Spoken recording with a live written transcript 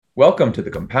Welcome to the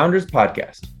Compounders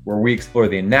Podcast, where we explore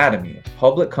the anatomy of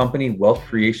public company wealth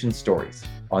creation stories.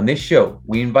 On this show,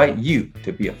 we invite you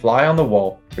to be a fly on the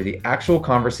wall for the actual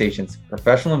conversations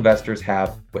professional investors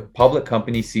have with public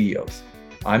company CEOs.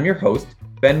 I'm your host,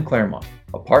 Ben Claremont,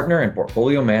 a partner and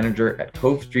portfolio manager at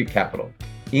Cove Street Capital.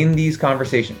 In these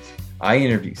conversations, I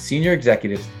interview senior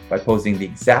executives by posing the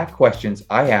exact questions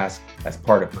I ask as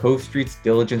part of Cove Street's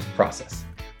diligence process.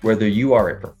 Whether you are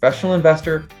a professional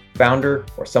investor, founder,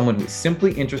 or someone who is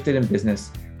simply interested in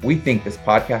business, we think this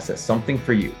podcast has something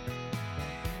for you.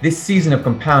 This season of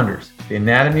Compounders, the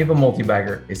Anatomy of a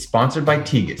Multibagger, is sponsored by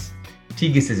Tegas.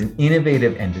 Tegas is an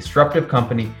innovative and disruptive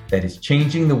company that is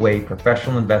changing the way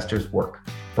professional investors work.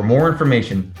 For more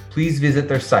information, please visit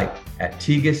their site at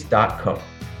tegas.co.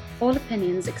 All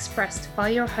opinions expressed by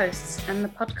your hosts and the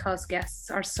podcast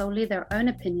guests are solely their own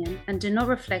opinion and do not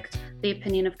reflect the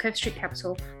opinion of Cove Street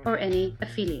Capital or any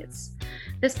affiliates.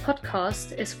 This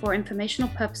podcast is for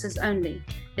informational purposes only.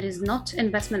 It is not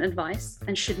investment advice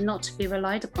and should not be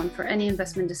relied upon for any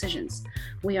investment decisions.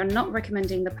 We are not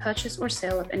recommending the purchase or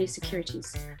sale of any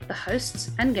securities. The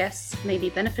hosts and guests may be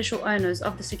beneficial owners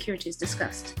of the securities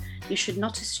discussed. You should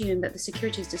not assume that the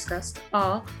securities discussed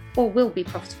are or will be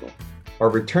profitable. Our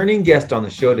returning guest on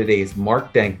the show today is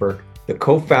Mark Dankberg, the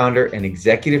co-founder and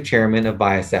executive chairman of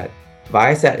Viasat.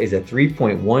 Viasat is a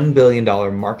 $3.1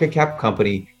 billion market cap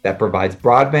company that provides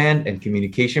broadband and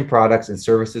communication products and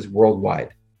services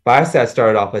worldwide. Viasat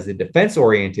started off as a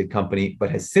defense-oriented company, but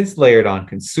has since layered on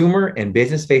consumer and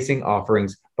business-facing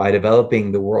offerings by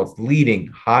developing the world's leading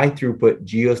high-throughput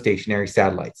geostationary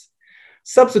satellites.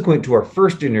 Subsequent to our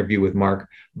first interview with Mark,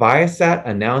 Viasat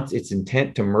announced its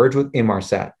intent to merge with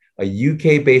Inmarsat, a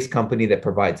UK-based company that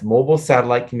provides mobile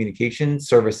satellite communication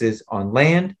services on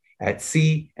land, at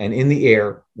sea, and in the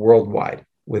air worldwide.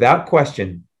 Without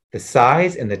question, the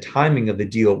size and the timing of the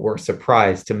deal were a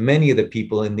surprise to many of the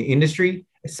people in the industry,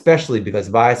 especially because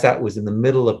Viasat was in the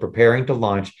middle of preparing to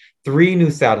launch 3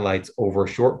 new satellites over a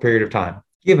short period of time.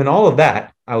 Given all of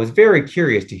that, I was very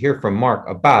curious to hear from Mark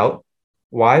about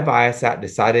why Viasat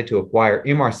decided to acquire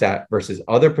Inmarsat versus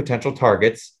other potential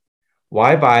targets,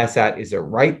 why Viasat is a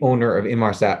right owner of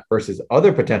Inmarsat versus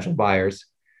other potential buyers,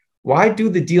 why do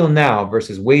the deal now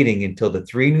versus waiting until the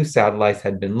 3 new satellites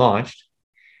had been launched,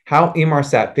 how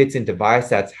Inmarsat fits into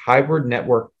Viasat's hybrid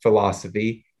network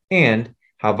philosophy, and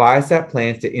how Viasat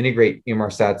plans to integrate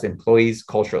Inmarsat's employees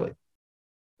culturally.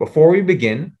 Before we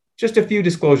begin, just a few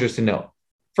disclosures to note.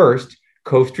 First,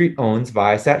 Cove Street owns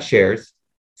Viasat shares.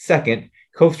 Second,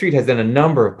 Cove Street has done a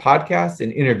number of podcasts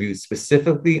and interviews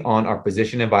specifically on our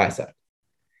position in Viasat.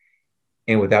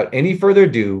 And without any further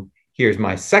ado, here's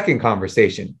my second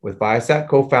conversation with Viasat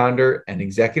co-founder and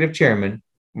executive chairman,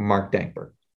 Mark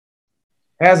Dankberg.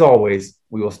 As always,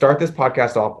 we will start this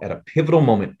podcast off at a pivotal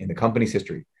moment in the company's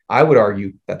history. I would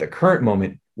argue that the current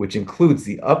moment, which includes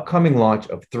the upcoming launch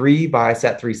of 3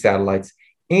 Viasat-3 satellites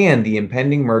and the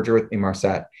impending merger with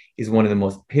Inmarsat, is one of the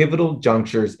most pivotal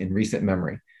junctures in recent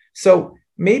memory. So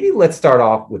maybe let's start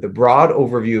off with a broad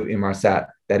overview of Inmarsat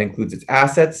that includes its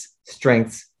assets,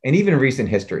 strengths, and even recent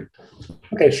history.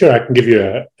 Okay, sure. I can give you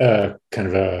a kind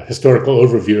of a historical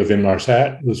overview of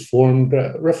Inmarsat. It was formed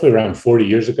roughly around 40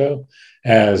 years ago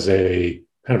as a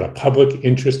kind of a public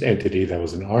interest entity that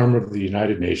was an arm of the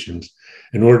United Nations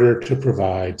in order to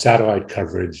provide satellite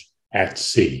coverage at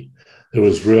sea. There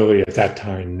was really at that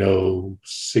time no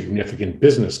significant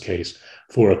business case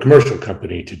for a commercial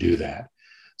company to do that.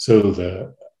 So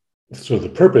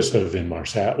the purpose of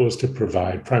Inmarsat was to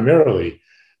provide primarily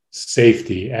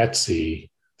safety at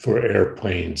sea for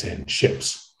airplanes and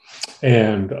ships.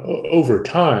 And over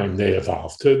time, they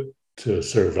evolved to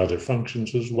serve other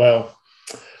functions as well.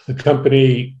 The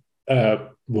company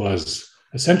was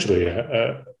essentially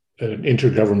an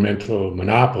intergovernmental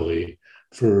monopoly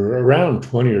for around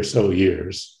 20 or so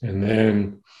years. And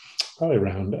then probably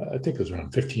around, I think it was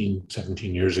around 15,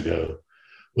 17 years ago,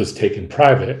 was taken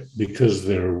private because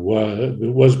there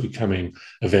was becoming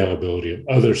availability of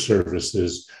other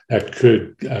services that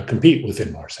could compete with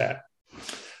Inmarsat.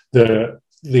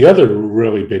 The other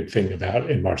really big thing about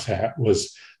Inmarsat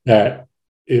was that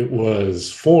it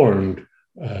was formed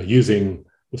using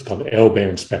what's called the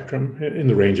L-band spectrum in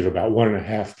the range of about 1.5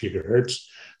 gigahertz.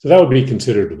 So that would be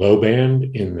considered low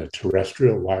band in the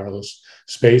terrestrial wireless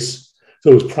space. So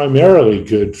it was primarily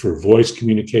good for voice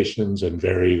communications and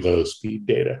very low speed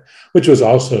data, which was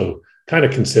also kind of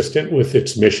consistent with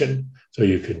its mission. So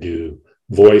you could do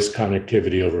voice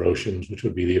connectivity over oceans, which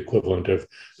would be the equivalent of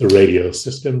the radio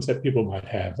systems that people might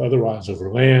have otherwise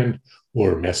over land,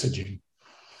 or messaging.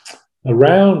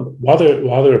 While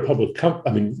they're a public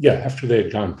company, after they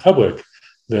had gone public,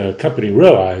 the company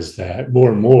realized that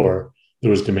more and more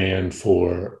there was demand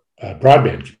for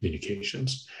broadband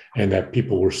communications, and that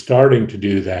people were starting to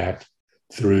do that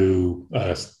through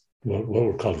what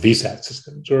were called VSAT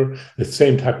systems, or the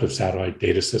same type of satellite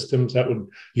data systems that would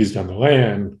used on the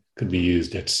land could be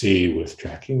used at sea with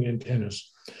tracking antennas.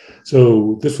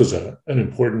 So this was an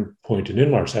important point in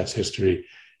Inmarsat's history,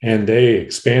 and they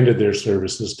expanded their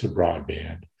services to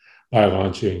broadband by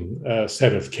launching a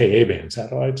set of Ka-band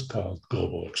satellites called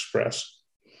Global Express,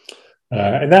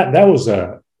 and that was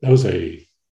a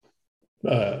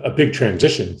big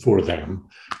transition for them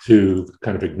to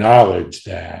kind of acknowledge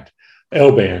that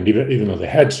L-band, even though they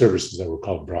had services that were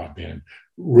called broadband,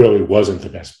 really wasn't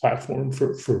the best platform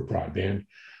for broadband.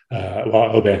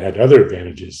 While L-band had other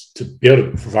advantages to be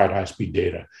able to provide high-speed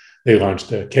data, they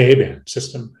launched a Ka-band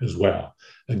system as well.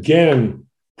 Again,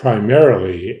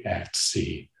 primarily at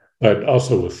sea, but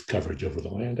also with coverage over the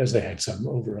land, as they had some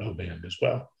over L-band as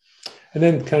well. And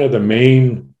then kind of the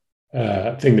main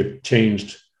thing that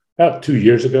changed about 2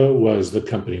 years ago was the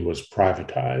company was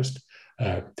privatized,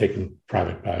 taken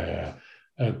private by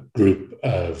a group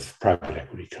of private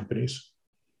equity companies.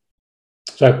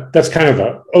 So that's kind of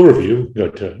an overview. Go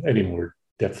to any more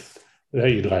depth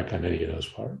that you'd like on any of those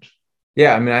parts.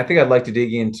 Yeah, I mean, I think I'd like to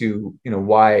dig into,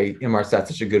 why Inmarsat's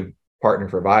such a good partner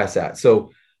for Viasat.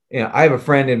 So, I have a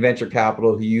friend in venture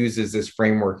capital who uses this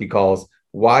framework he calls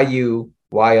why you,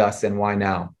 why us, and why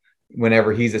now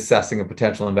whenever he's assessing a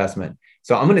potential investment.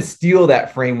 So I'm going to steal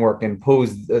that framework and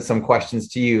pose some questions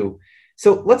to you.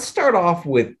 So let's start off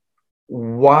with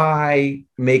why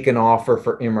make an offer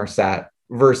for Inmarsat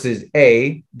versus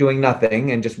A, doing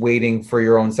nothing and just waiting for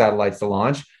your own satellites to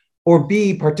launch, or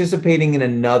B, participating in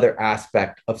another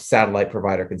aspect of satellite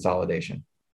provider consolidation?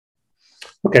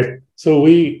 Okay, so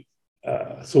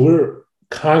we're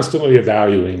constantly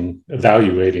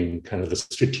evaluating kind of the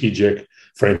strategic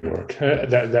framework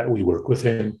that we work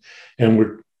within, and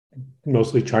we're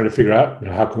mostly trying to figure out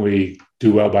how can we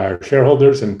do well by our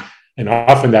shareholders, and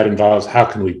often that involves how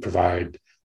can we provide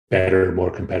better,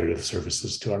 more competitive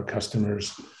services to our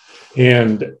customers.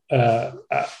 And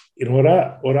what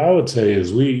I would say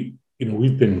is we've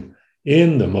been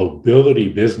in the mobility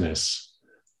business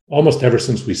almost ever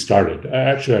since we started.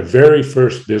 Actually, our very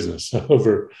first business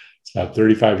over about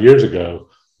 35 years ago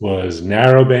was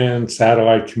narrowband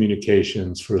satellite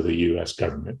communications for the U.S.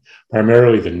 government,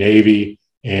 primarily the Navy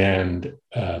and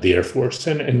the Air Force,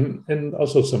 and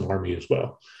also some Army as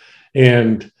well.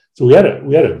 And so we had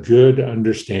a good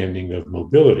understanding of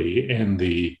mobility, and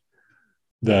the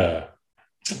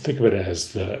think of it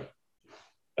as the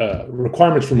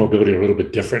requirements for mobility are a little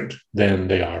bit different than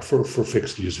they are for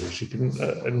fixed users. You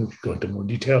can go into more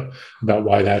detail about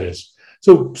why that is.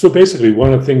 So basically,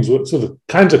 one of the things, so the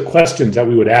kinds of questions that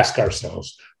we would ask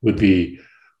ourselves would be,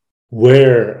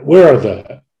 where are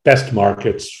the best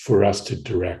markets for us to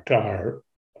direct our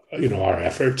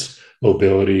efforts,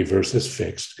 mobility versus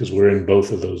fixed, because we're in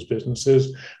both of those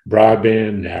businesses,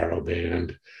 broadband,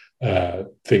 narrowband,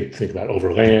 think about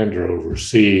overland or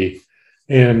oversea.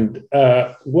 And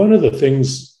one of the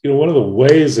things, one of the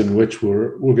ways in which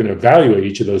we're going to evaluate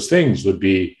each of those things would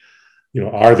be,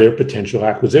 are there potential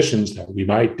acquisitions that we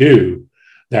might do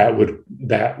that would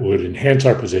enhance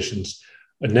our positions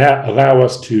and that allow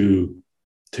us to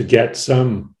get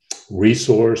some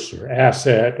resource or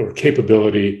asset or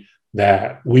capability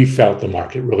that we felt the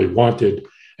market really wanted.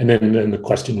 And then the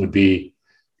question would be,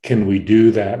 can we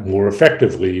do that more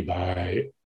effectively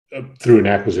through an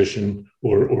acquisition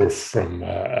or from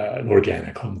an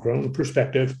organic homegrown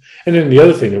perspective? And then the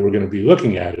other thing that we're going to be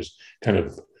looking at is kind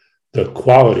of the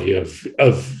quality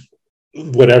of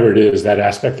whatever it is, that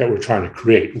aspect that we're trying to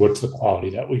create. What's the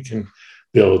quality that we can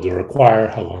build or acquire?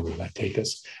 How long will that take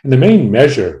us? And the main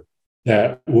measure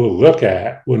that we'll look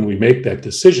at when we make that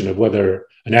decision of whether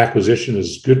an acquisition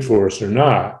is good for us or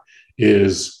not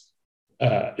is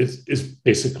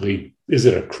basically, is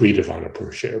it accretive on a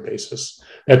per share basis?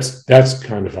 That's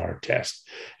kind of our test.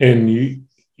 And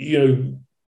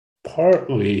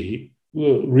partly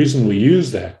the reason we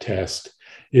use that test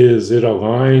is it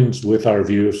aligns with our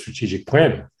view of strategic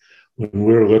planning. When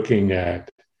we're looking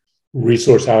at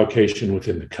resource allocation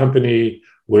within the company,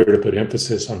 where to put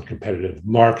emphasis on competitive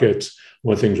markets,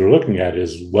 one of the things we're looking at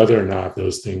is whether or not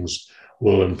those things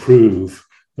will improve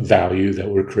value that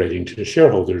we're creating to the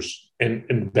shareholders, and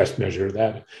the best measure of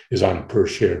that is on a per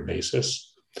share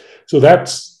basis. So that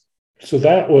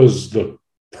was the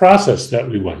process that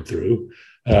we went through,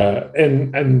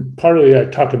 and partly I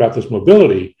talk about this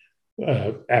mobility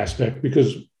aspect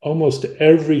because almost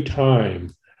every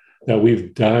time that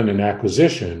we've done an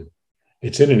acquisition,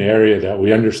 it's in an area that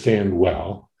we understand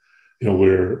well,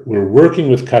 we're working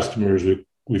with customers.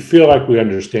 We feel like we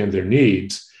understand their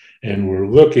needs, and we're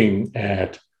looking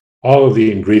at all of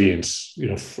the ingredients,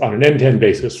 on an end-to-end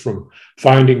basis, from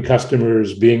finding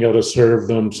customers, being able to serve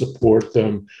them, support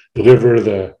them, deliver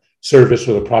the service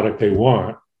or the product they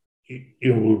want.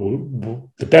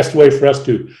 The best way for us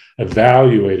to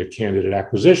evaluate a candidate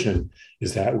acquisition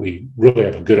is that we really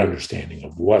have a good understanding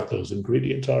of what those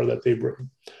ingredients are that they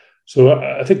bring. So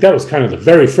I think that was kind of the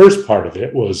very first part of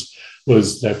it was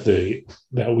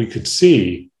that we could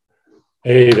see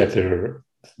that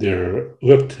there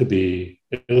looked to be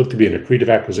an accretive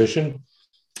acquisition,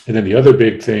 and then the other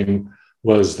big thing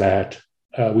was that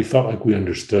we felt like we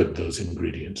understood those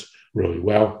ingredients really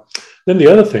well. Then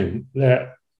the other thing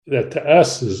that to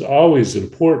us is always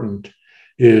important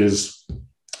is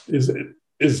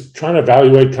trying to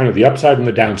evaluate kind of the upside and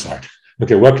the downside.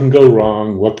 Okay, what can go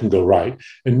wrong? What can go right?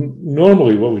 And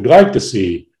normally what we'd like to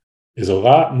see is a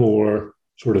lot more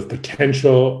sort of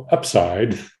potential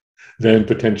upside than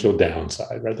potential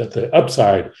downside, right? That the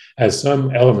upside has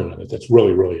some element of it that's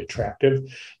really, really attractive.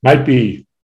 Might be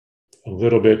a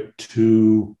little bit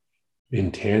too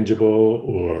intangible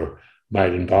or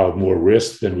might involve more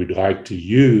risk than we'd like to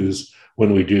use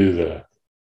when we do the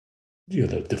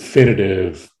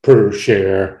definitive per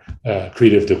share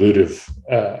accretive dilutive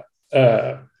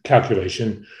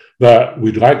calculation. But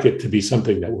we'd like it to be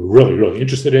something that we're really, really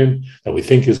interested in, that we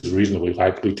think is reasonably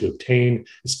likely to obtain.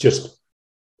 It's just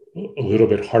a little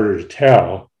bit harder to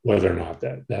tell whether or not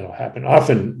that'll happen,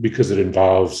 often because it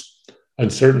involves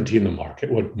uncertainty in the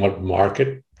market.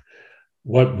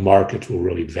 What markets will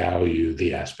really value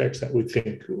the aspects that we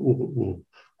think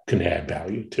can add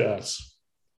value to us.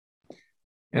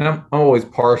 And I'm always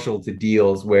partial to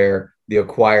deals where the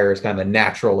acquirer is kind of a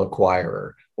natural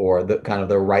acquirer or the kind of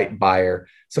the right buyer.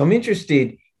 So I'm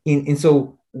interested in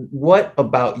so what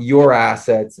about your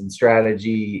assets and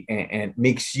strategy and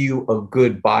makes you a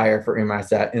good buyer for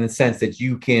Inmarsat in the sense that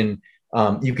you can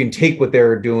take what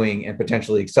they're doing and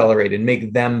potentially accelerate and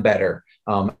make them better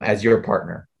as your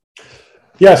partner?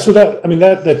 Yeah, so that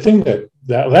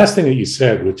last thing that you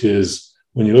said, which is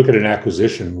when you look at an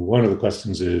acquisition, one of the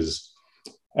questions is,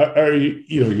 are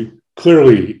you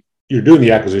clearly you're doing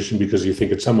the acquisition because you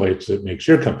think in some ways it makes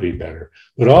your company better,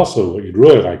 but also what you'd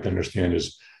really like to understand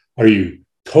is, are you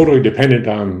totally dependent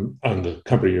on the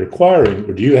company you're acquiring,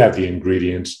 or do you have the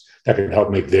ingredients that can help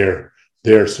make their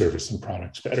service and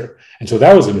products better? And so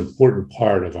that was an important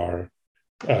part of our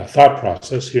thought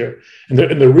process here. And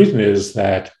the reason is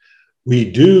that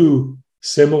we do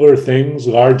similar things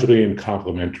largely in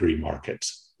complementary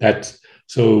markets.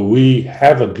 So we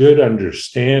have a good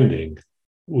understanding,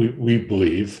 we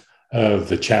believe, of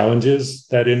the challenges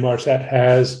that Inmarsat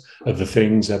has, of the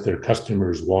things that their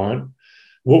customers want.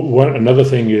 Another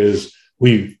thing is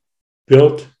we've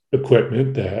built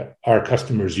equipment that our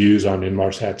customers use on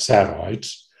Inmarsat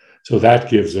satellites. So that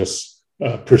gives us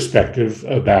perspective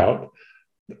about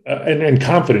and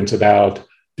confidence about,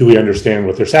 do we understand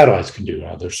what their satellites can do,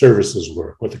 how their services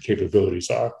work, what the capabilities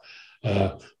are.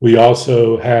 We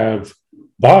also have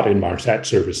bought Inmarsat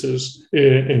services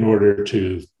in order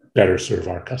to better serve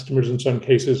our customers in some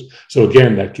cases. So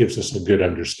again, that gives us a good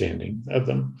understanding of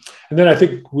them. And then I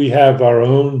think we have our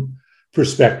own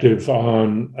perspective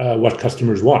on what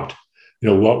customers want,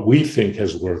 what we think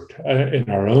has worked in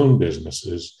our own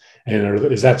businesses. And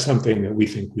is that something that we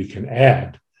think we can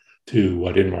add to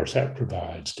what Inmarsat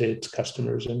provides to its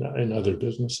customers and other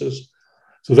businesses?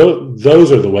 So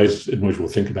those are the ways in which we'll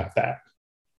think about that.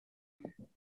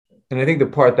 And I think the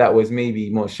part that was maybe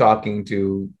most shocking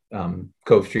to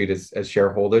Cove Street as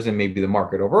shareholders and maybe the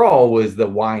market overall was the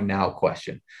why now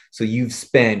question. So you've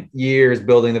spent years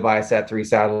building the Viasat-3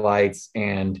 satellites,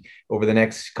 and over the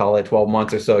next, call it 12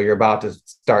 months or so, you're about to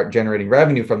start generating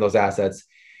revenue from those assets.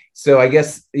 So I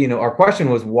guess, our question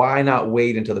was, why not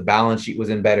wait until the balance sheet was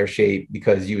in better shape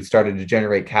because you started to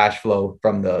generate cash flow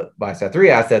from the Viasat-3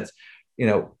 assets,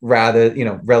 rather,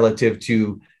 relative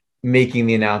to making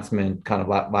the announcement kind of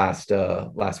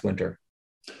last winter?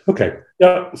 Okay.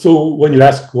 Yeah. So when you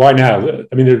ask why now,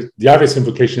 the obvious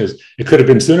implication is it could have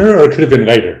been sooner or it could have been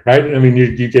later, right?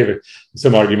 You gave it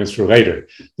some arguments for later.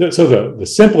 So the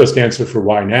simplest answer for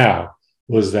why now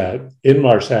was that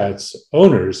Inmarsat's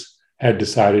owners had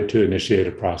decided to initiate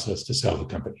a process to sell the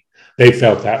company. They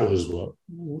felt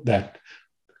that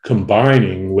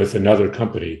combining with another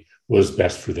company was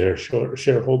best for their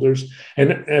shareholders.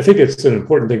 And I think it's an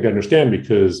important thing to understand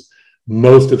because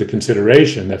most of the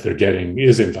consideration that they're getting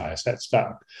is in Viasat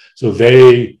stock. So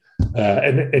they,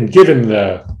 and given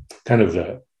the kind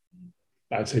of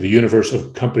I'd say the universe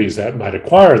of companies that might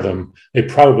acquire them, they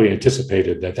probably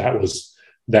anticipated that was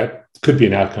that could be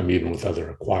an outcome even with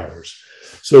other acquirers.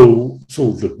 So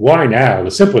the why now,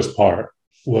 the simplest part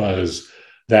was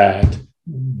that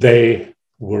they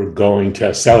were going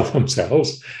to sell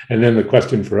themselves. And then the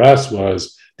question for us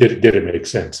was, did it make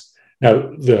sense?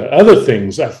 Now, the other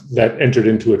things that entered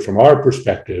into it from our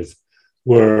perspective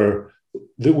were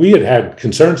that we had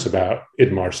concerns about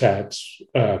Inmarsat's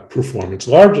performance,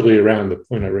 largely around the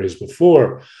point I raised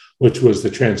before, which was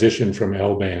the transition from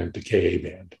L-band to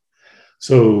Ka-band.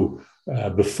 So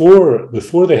before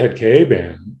they had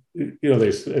Ka-band,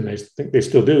 they think they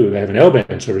still do. They have an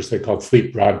L-band service they called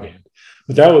Fleet Broadband,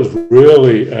 but that was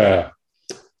really a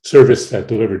service that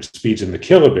delivered speeds in the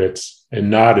kilobits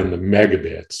and not in the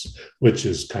megabits, which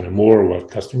is kind of more what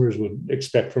customers would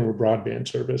expect from a broadband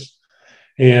service.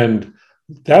 And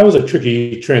that was a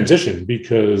tricky transition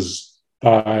because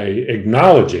by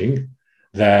acknowledging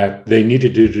that they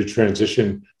needed to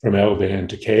transition from L-band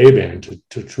to Ka-band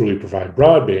to truly provide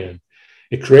broadband,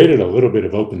 it created a little bit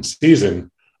of open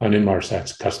season on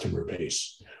Inmarsat's customer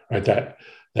base, right? That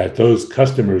those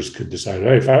customers could decide,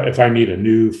 hey, if I need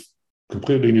a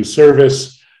completely new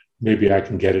service, maybe I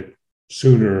can get it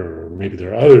sooner, or maybe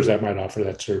there are others that might offer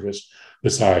that service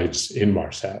besides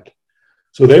Inmarsat.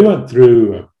 So they went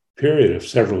through a period of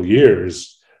several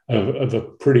years of a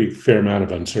pretty fair amount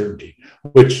of uncertainty,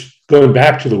 which, going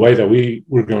back to the way that we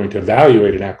were going to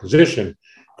evaluate an acquisition,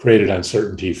 created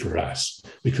uncertainty for us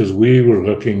because we were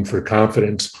looking for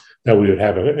confidence that we would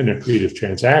have an accretive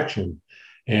transaction.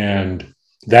 And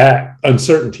that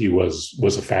uncertainty was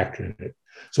a factor in it.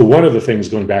 So one of the things,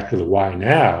 going back to the why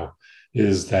now,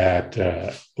 is that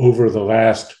over the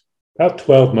last about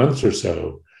 12 months or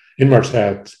so,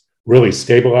 Inmarsat really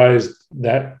stabilized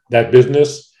that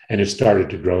business, and it started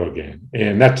to grow again.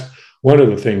 And that's one of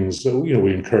the things that,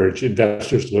 we encourage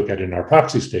investors to look at in our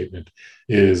proxy statement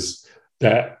is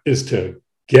to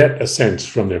get a sense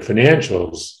from their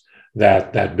financials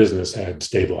that business had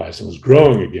stabilized and was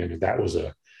growing again, and that was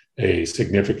a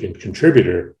significant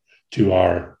contributor to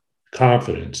our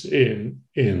confidence in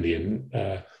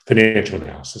the financial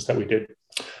analysis that we did.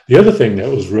 The other thing that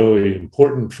was really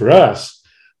important for us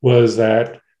was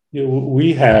that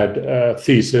we had a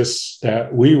thesis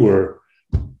that we were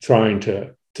trying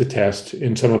to test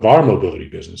in some of our mobility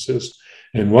businesses.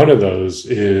 And one of those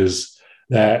is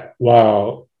that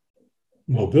while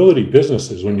mobility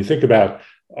businesses, when you think about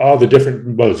all the different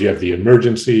modes, you have the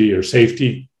emergency or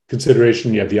safety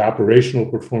consideration, you have the operational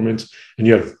performance, and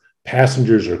you have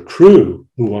passengers or crew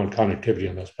who want connectivity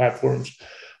on those platforms.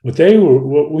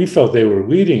 What we felt they were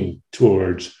leading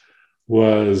towards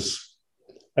was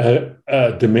a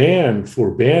demand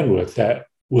for bandwidth that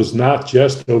was not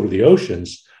just over the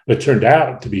oceans, but turned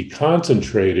out to be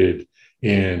concentrated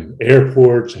in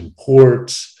airports and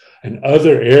ports and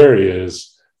other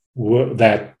areas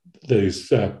that these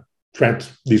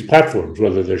platforms,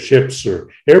 whether they're ships or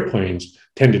airplanes,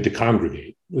 tended to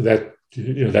congregate. That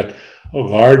a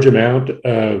large amount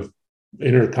of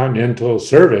intercontinental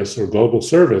service or global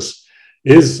service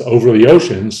is over the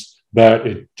oceans, but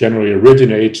it generally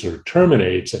originates or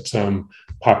terminates at some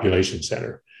population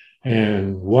center.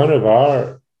 And one of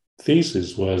our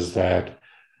theses was that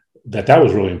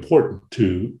was really important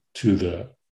to the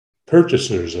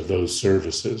purchasers of those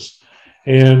services.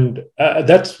 And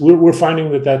we're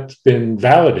finding that's been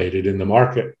validated in the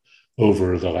market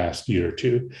over the last year or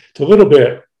two. It's a little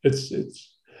bit, it's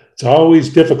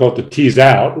always difficult to tease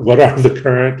out what are the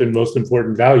current and most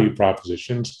important value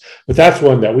propositions, but that's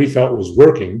one that we felt was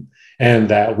working and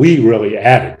that we really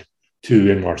added to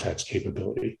Inmarsat's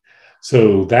capability.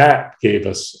 So that gave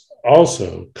us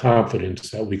also confidence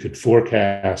that we could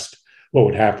forecast what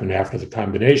would happen after the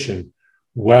combination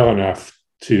well enough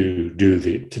to do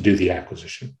the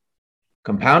acquisition.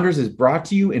 Compounders is brought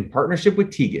to you in partnership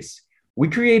with Tegas. We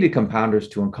created Compounders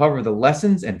to uncover the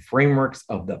lessons and frameworks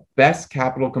of the best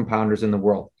capital compounders in the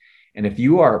world. And if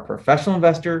you are a professional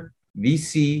investor,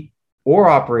 VC, or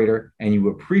operator, and you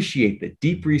appreciate the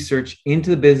deep research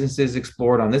into the businesses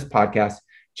explored on this podcast,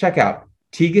 check out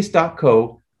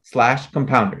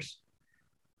tegas.co/compounders.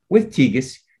 With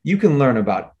Tegas, you can learn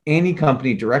about any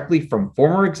company directly from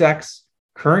former execs,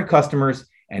 current customers,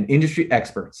 and industry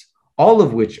experts, all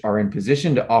of which are in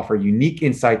position to offer unique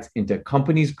insights into a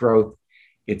company's growth,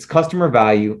 its customer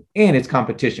value, and its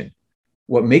competition.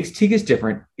 What makes Tegas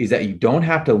different is that you don't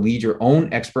have to lead your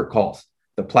own expert calls.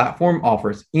 The platform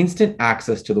offers instant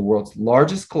access to the world's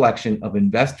largest collection of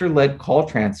investor-led call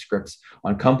transcripts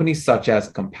on companies such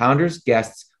as Compounders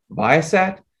guests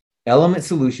Viasat, Element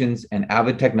Solutions, and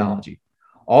Avid Technology.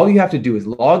 All you have to do is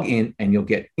log in and you'll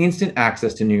get instant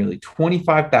access to nearly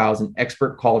 25,000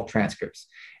 expert call transcripts.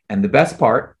 And the best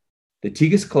part, The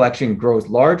Tegas collection grows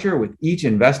larger with each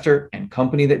investor and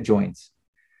company that joins.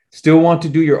 Still want to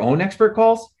do your own expert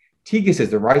calls? Tegas is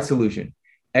the right solution.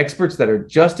 Experts that are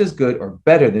just as good or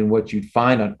better than what you'd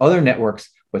find on other networks,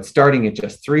 but starting at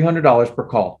just $300 per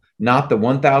call, not the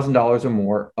 $1,000 or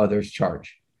more others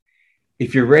charge.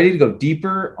 If you're ready to go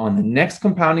deeper on the next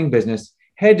compounding business,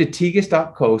 head to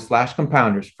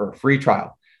tegas.co/compounders for a free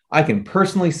trial. I can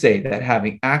personally say that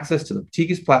having access to the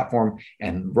Tegas platform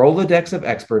and Rolodex of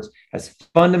experts has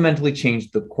fundamentally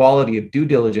changed the quality of due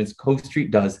diligence Cove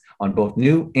Street does on both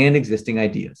new and existing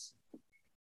ideas.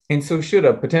 And so should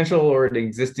a potential or an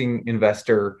existing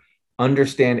investor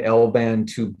understand L-band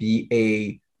to be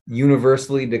a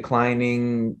universally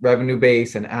declining revenue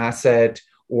base and asset,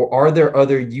 or are there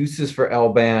other uses for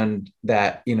L-band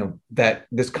that, that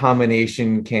this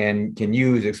combination can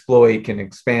use, exploit, can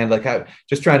expand?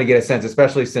 Just trying to get a sense,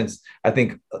 especially since I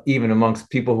think even amongst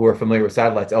people who are familiar with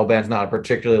satellites, L-band's not a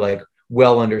particularly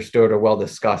well understood or well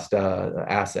discussed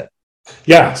asset.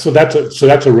 Yeah, so that's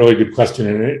a really good question,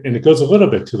 and it goes a little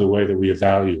bit to the way that we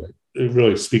evaluate. It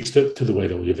really speaks to the way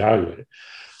that we evaluate it.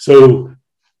 So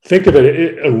think of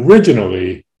it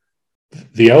originally,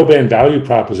 the L-band value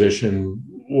proposition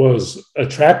was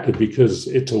attractive because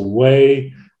it's a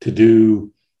way to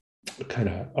do kind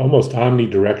of almost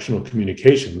omnidirectional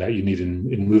communication that you need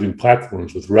in moving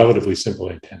platforms with relatively simple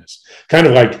antennas. Kind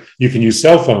of like you can use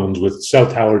cell phones with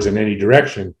cell towers in any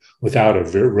direction without a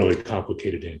really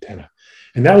complicated antenna.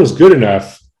 And that was good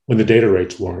enough when the data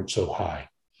rates weren't so high.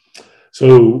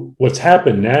 So what's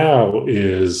happened now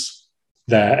is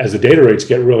that as the data rates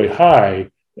get really high,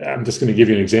 I'm just going to give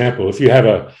you an example. If you have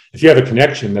a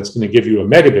connection that's going to give you a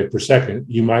megabit per second,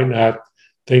 you might not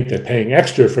think that paying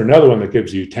extra for another one that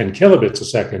gives you 10 kilobits a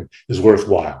second is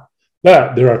worthwhile.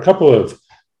 But there are a couple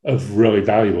of really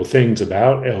valuable things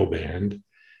about L-band,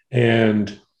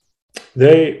 and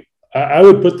I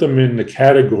would put them in the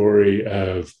category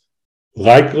of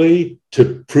likely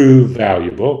to prove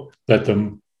valuable, but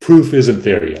the proof isn't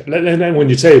there yet. And then when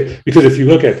you say, because if you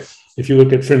look at,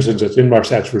 for instance, at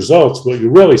Inmarsat's results, what you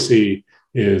really see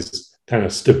is kind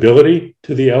of stability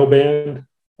to the L-band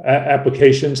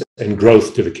applications and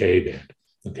growth to the Ka-band.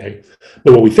 Okay,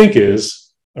 but what we think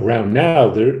is around now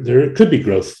there could be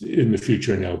growth in the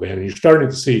future in L-band, and you're starting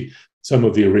to see some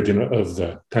of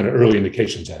the kind of early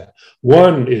indications of that.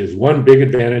 One big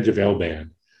advantage of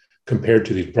L-band compared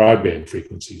to these broadband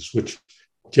frequencies, which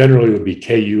generally would be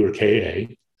Ku or Ka,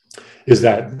 is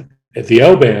that the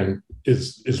L-band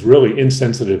is really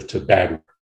insensitive to bad weather,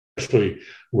 especially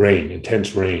rain,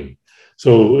 intense rain.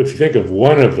 So if you think of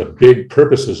one of the big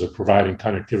purposes of providing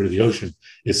connectivity to the ocean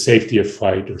is safety of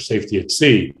flight or safety at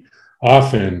sea,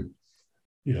 often,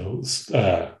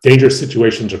 dangerous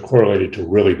situations are correlated to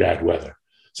really bad weather.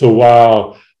 So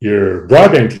while your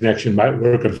broadband connection might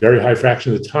work a very high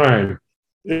fraction of the time,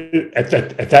 at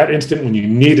that instant when you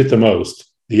need it the most,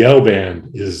 the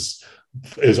L-band is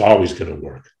always going to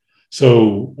work.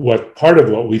 So part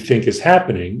of what we think is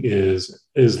happening is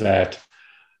that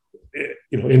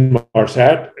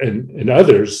Inmarsat and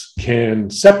others can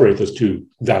separate those two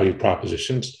value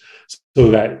propositions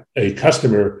so that a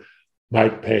customer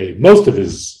might pay most of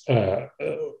his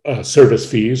service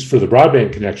fees for the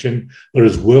broadband connection, but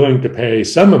is willing to pay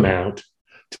some amount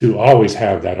to always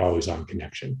have that always-on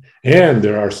connection. And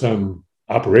there are some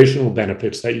operational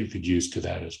benefits that you could use to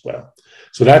that as well.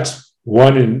 So that's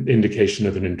one indication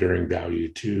of an enduring value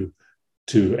to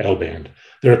L-band.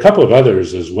 There are a couple of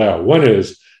others as well. One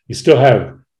is you still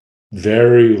have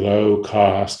very low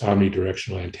cost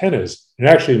omnidirectional antennas. It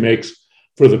actually makes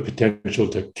for the potential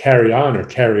to carry on or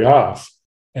carry off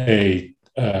a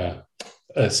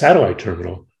satellite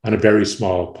terminal on a very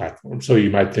small platform. So you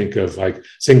might think of like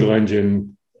single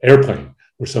engine airplane,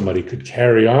 where somebody could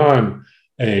carry on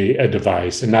a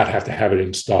device and not have to have it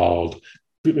installed.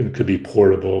 It could be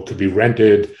portable, could be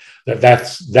rented.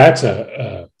 That's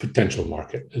a potential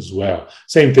market as well.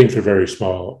 Same thing for very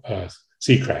small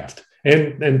seacraft.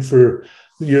 And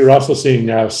you're also seeing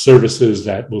now services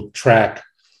that will track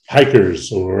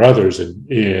hikers or others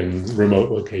in remote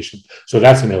locations. So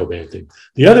that's an L-band thing.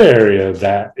 The other area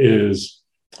that is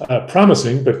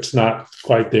promising, but it's not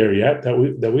quite there yet, that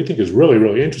we think is really,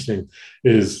 really interesting,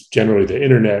 is generally the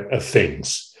Internet of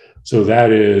Things. So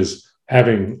that is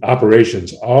having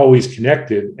operations always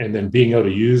connected and then being able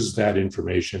to use that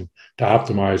information to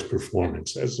optimize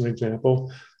performance, as an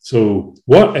example. So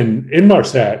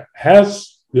Inmarsat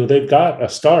has, they've got a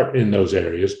start in those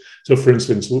areas. So for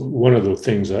instance, one of the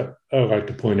things that I like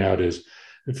to point out is,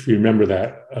 if you remember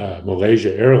that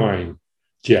Malaysia airline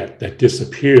jet that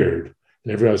disappeared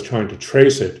and everybody was trying to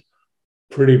trace it,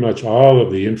 pretty much all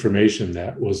of the information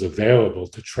that was available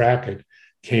to track it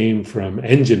came from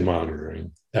engine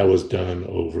monitoring that was done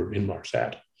over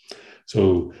Inmarsat.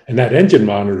 So, and that engine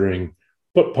monitoring,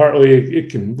 but partly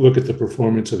it can look at the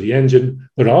performance of the engine,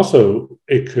 but also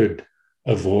it could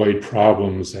avoid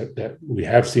problems that we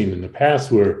have seen in the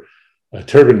past where a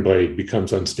turbine blade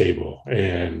becomes unstable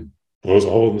and blows a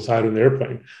hole in the side of an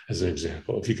airplane, as an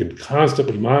example. If you can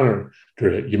constantly monitor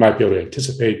it, you might be able to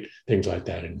anticipate things like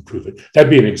that and improve it. That'd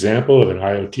be an example of an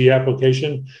IoT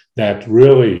application that's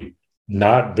really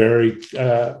not very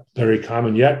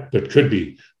common yet, but could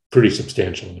be pretty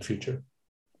substantial in the future.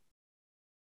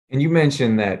 And you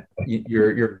mentioned that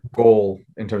your goal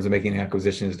in terms of making an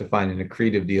acquisition is to find an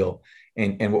accretive deal.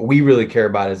 And what we really care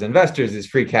about as investors is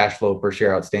free cash flow per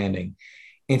share outstanding.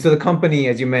 And so the company,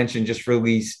 as you mentioned, just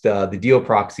released the deal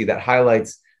proxy that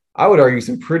highlights, I would argue,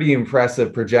 some pretty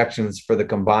impressive projections for the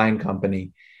combined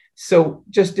company. So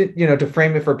just to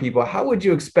frame it for people, how would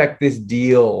you expect this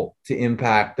deal to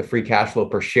impact the free cash flow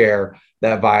per share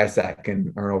that Viasat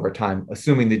can earn over time,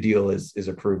 assuming the deal is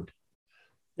approved?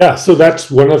 Yeah, so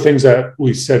that's one of the things that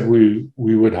we said we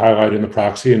would highlight in the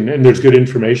proxy, and there's good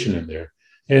information in there.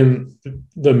 And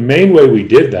the main way we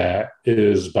did that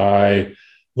is by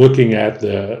looking at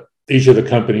each of the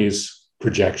company's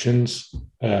projections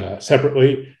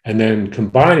separately and then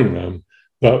combining them.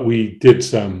 But we did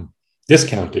some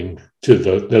discounting to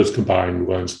those combined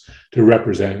ones to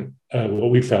represent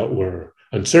what we felt were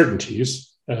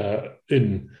uncertainties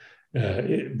between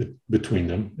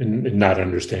them and not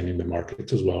understanding the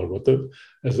markets as well.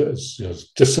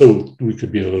 Just so we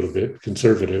could be a little bit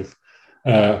conservative.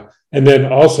 And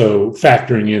then also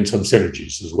factoring in some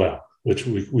synergies as well, which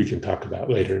we can talk about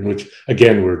later, and which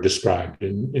again were described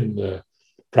in the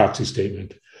proxy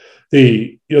statement.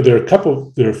 There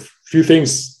are a few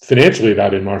things financially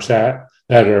about Inmarsat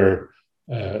that are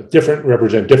different,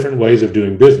 represent different ways of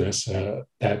doing business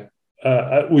that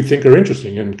we think are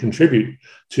interesting and contribute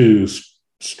to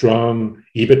strong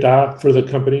EBITDA for the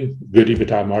company, good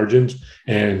EBITDA margins,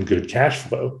 and good cash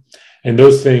flow. And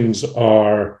those things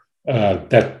are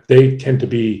that they tend to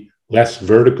be less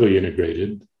vertically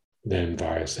integrated than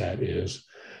Viasat is.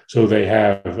 So they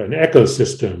have an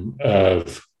ecosystem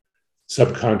of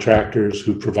subcontractors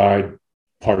who provide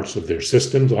parts of their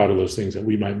systems, a lot of those things that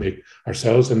we might make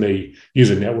ourselves, and they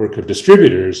use a network of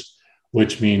distributors,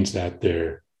 which means that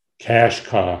their cash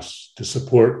costs to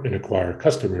support and acquire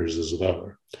customers is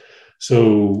lower.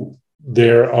 So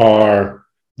there are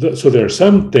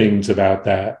some things about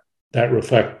that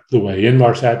reflect the way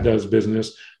Inmarsat does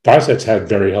business. Viasat's had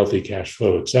very healthy cash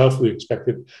flow itself. We expect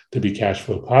it to be cash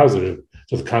flow positive.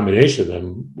 So the combination of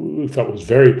them we felt was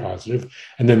very positive.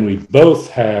 And then we both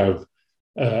have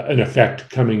an effect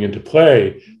coming into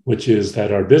play, which is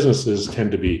that our businesses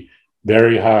tend to be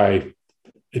very high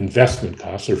investment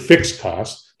costs or fixed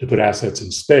costs to put assets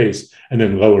in space, and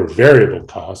then lower variable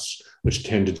costs, which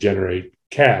tend to generate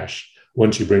cash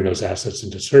once you bring those assets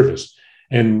into service.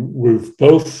 And we've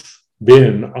both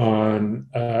been on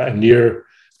near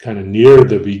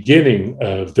the beginning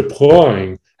of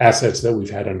deploying assets that we've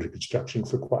had under construction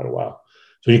for quite a while.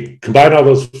 So you combine all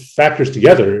those factors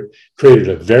together, created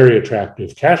a very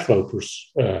attractive cash flow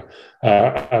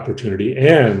opportunity,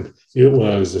 and it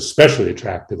was especially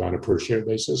attractive on a per share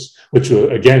basis, which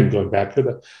again, going back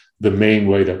to the main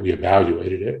way that we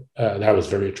evaluated it, that was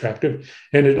very attractive.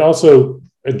 And it also,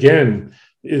 again,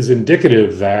 is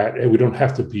indicative that we don't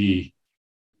have to be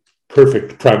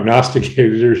perfect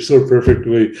prognosticators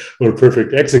or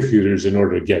perfect executors in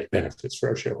order to get benefits for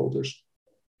our shareholders.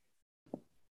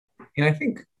 And I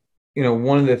think,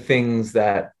 one of the things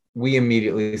that we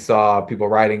immediately saw people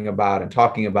writing about and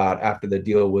talking about after the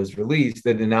deal was released,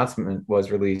 the announcement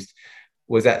was released,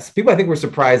 was that people, I think, were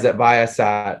surprised that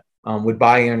Viasat would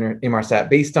buy Inmarsat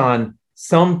based on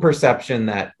some perception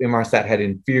that Inmarsat had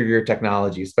inferior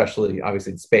technology, especially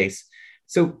obviously in space.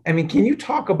 So, can you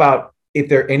talk about if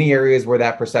there are any areas where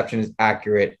that perception is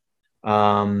accurate,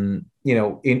 in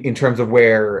terms of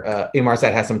where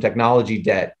Inmarsat has some technology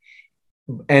debt,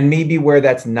 and maybe where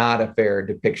that's not a fair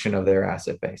depiction of their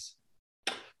asset base?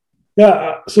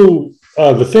 Yeah, so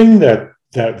the thing that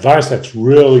Viasat's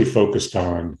really focused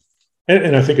on,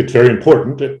 and I think it's very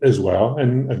important as well,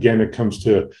 and again, it comes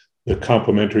to the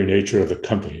complementary nature of the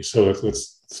company. So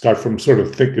let's start from sort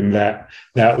of thinking that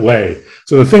way.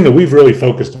 So the thing that we've really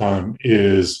focused on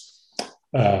is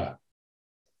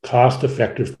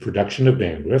cost-effective production of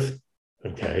bandwidth,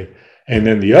 okay? And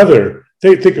then the other,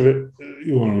 think of it,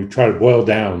 when we try to boil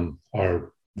down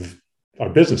our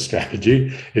business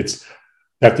strategy, it's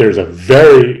that there's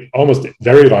a almost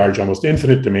large, almost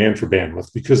infinite demand for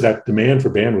bandwidth, because that demand for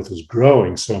bandwidth is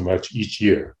growing so much each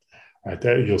year. Right,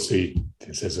 that you'll see,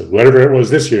 it says whatever it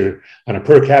was this year, on a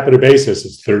per capita basis,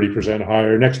 it's 30%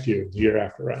 higher next year, the year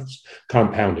after, right? It's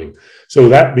compounding. So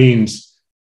that means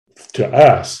to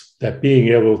us that being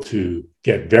able to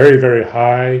get very, very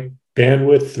high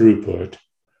bandwidth throughput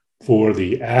for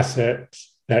the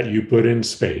assets that you put in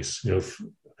space,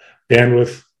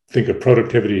 bandwidth, think of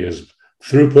productivity as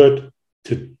throughput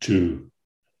to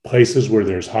places where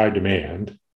there's high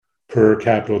demand per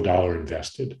capital dollar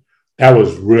invested. That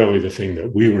was really the thing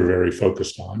that we were very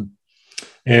focused on.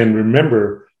 And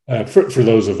remember, for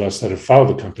those of us that have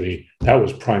followed the company, that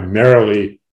was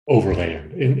primarily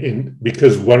overland.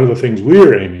 Because one of the things we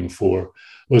were aiming for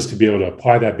was to be able to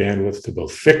apply that bandwidth to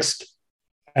both fixed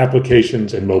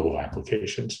applications and mobile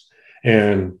applications.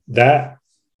 And that,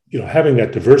 having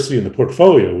that diversity in the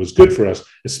portfolio was good for us,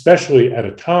 especially at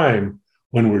a time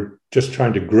when we're just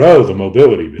trying to grow the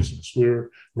mobility business. We're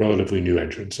relatively new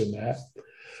entrants in that.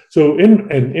 So in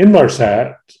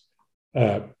Inmarsat,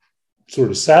 sort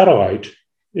of satellite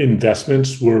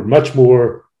investments were much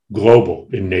more global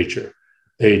in nature.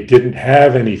 They didn't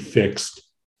have any fixed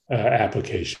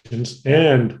applications.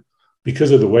 And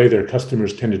because of the way their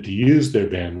customers tended to use their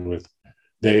bandwidth,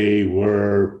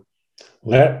 their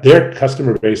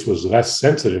customer base was less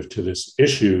sensitive to this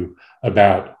issue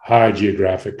about high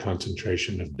geographic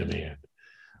concentration of demand.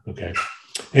 Okay.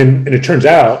 And it turns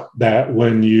out that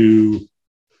when you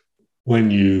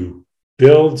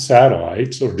build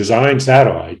satellites or design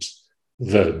satellites,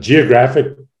 the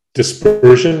geographic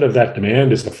dispersion of that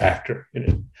demand is a factor in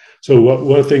it. So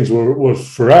one of the things was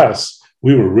for us,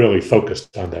 we were really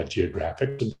focused on that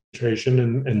geographic concentration,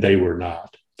 and they were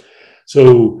not.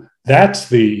 So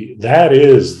that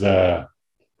is the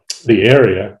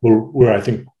area where I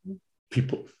think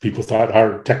people thought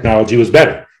our technology was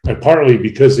better, and partly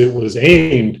because it was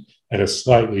aimed at a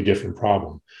slightly different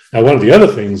problem. Now, one of the other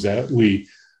things that we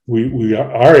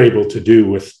are able to do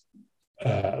with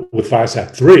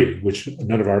Viasat-3, which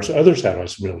none of our other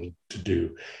satellites were able to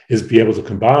do, is be able to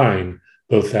combine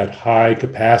both that high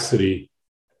capacity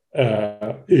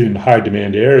in high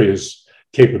demand areas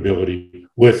capability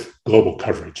with global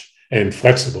coverage and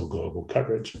flexible global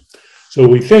coverage. So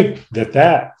we think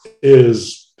that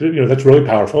is, that's really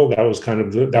powerful. That was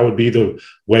that would be the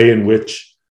way in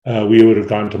which we would have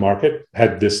gone to market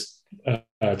had this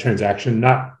transaction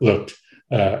not looked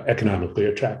economically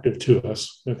attractive to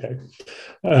us. Okay,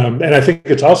 and I think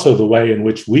it's also the way in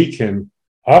which we can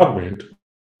augment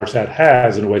Inmarsat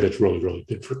has in a way that's really, really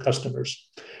good for customers.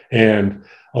 And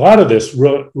a lot of this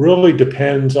really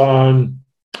depends on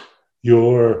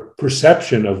your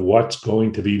perception of what's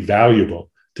going to be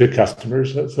valuable to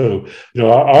customers. So,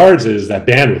 ours is that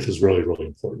bandwidth is really, really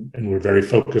important, and we're very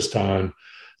focused on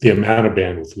the amount of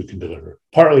bandwidth we can deliver,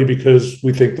 partly because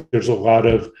we think that there's a lot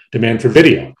of demand for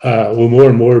video. Will more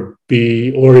and more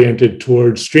be oriented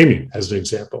towards streaming, as an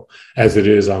example, as it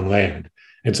is on land.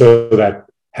 And so that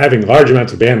having large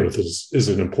amounts of bandwidth is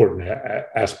an important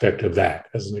aspect of that,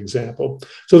 as an example.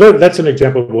 So that's an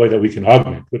example of a way that we can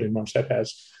augment what Inmarsat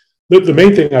has. The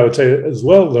main thing I would say as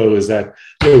well, though, is that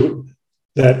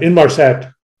that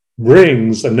Inmarsat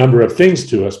brings a number of things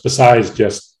to us besides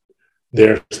just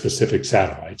their specific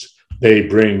satellites. They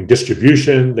bring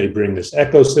distribution, they bring this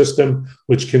ecosystem,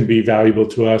 which can be valuable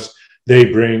to us. They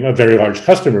bring a very large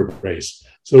customer base.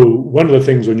 So one of the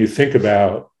things when you think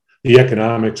about the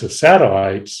economics of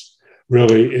satellites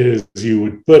really is you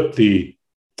would put the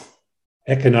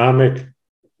economic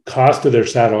cost of their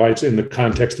satellites in the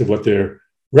context of what their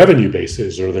revenue base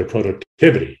is or their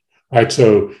productivity, right?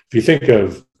 So if you think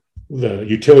of the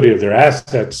utility of their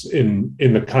assets in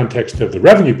the context of the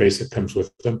revenue base that comes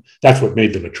with them, that's what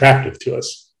made them attractive to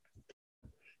us.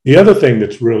 The other thing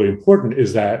that's really important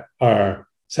is that our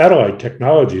satellite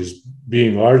technologies,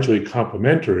 being largely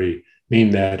complementary, mean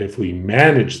that if we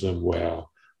manage them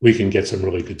well, we can get some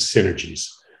really good synergies.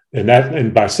 And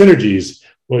by synergies,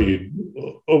 what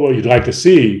you'd like to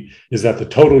see is that the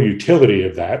total utility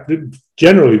of that,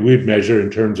 generally we'd measure in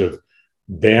terms of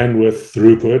bandwidth,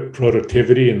 throughput,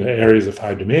 productivity in the areas of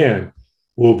high demand,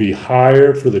 will be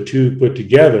higher for the two put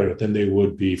together than they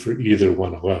would be for either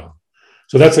one alone.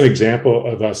 So that's an example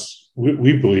of us,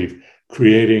 we believe,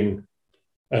 creating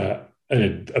a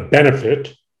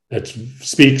benefit that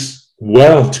speaks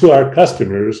well to our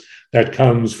customers that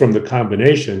comes from the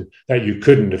combination that you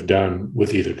couldn't have done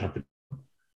with either company.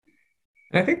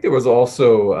 And I think there was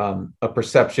also a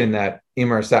perception that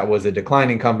Inmarsat was a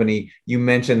declining company. You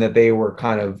mentioned that they were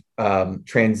kind of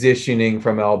transitioning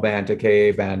from L-band to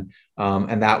Ka-band,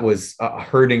 and that was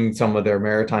hurting some of their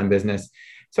maritime business.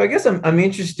 So I guess I'm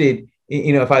interested.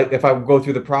 If I go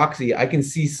through the proxy, I can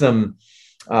see some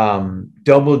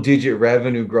double-digit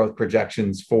revenue growth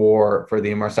projections for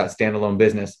the Inmarsat standalone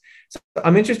business. So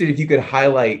I'm interested if you could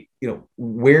highlight,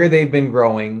 where they've been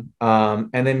growing,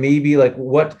 and then maybe like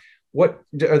what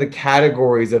are the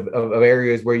categories of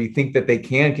areas where you think that they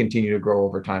can continue to grow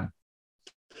over time?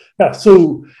 Yeah,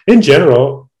 so in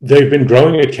general, they've been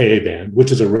growing at Ka-band,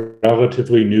 which is a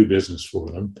relatively new business for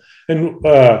them.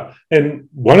 And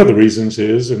one of the reasons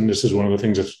is, and this is one of the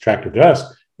things that's attractive to us,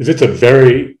 is it's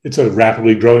a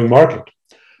rapidly growing market.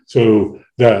 So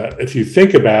if you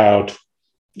think about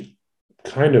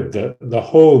kind of the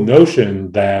whole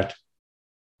notion that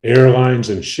airlines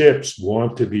and ships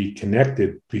want to be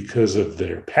connected because of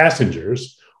their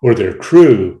passengers or their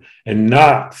crew and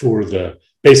not for the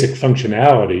basic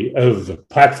functionality of the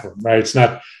platform, right? It's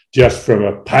not just from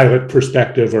a pilot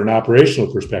perspective or an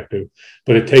operational perspective,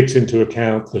 but it takes into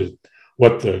account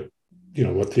what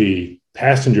the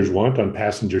passengers want on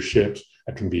passenger ships.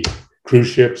 That can be cruise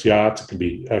ships, yachts, it can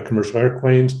be commercial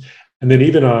airplanes, and then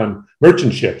even on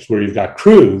merchant ships where you've got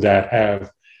crew that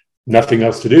have nothing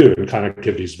else to do and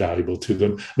connectivity is valuable to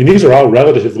them. I mean, these are all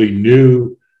relatively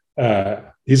new.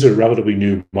 These are relatively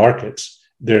new markets.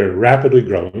 They're rapidly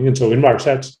growing, and so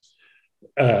Inmarsat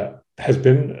has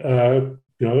been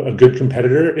a good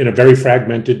competitor in a very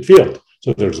fragmented field.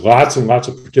 So there's lots and lots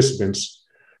of participants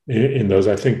in those.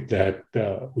 I think that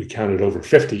we counted over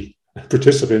 50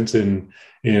 participants in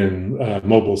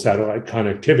mobile satellite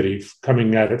connectivity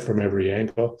coming at it from every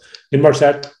angle.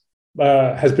 Inmarsat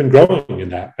has been growing in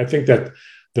that. I think that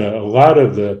a lot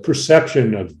of the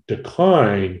perception of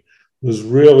decline was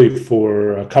really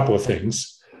for a couple of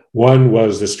things. One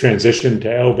was this transition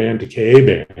to L-band to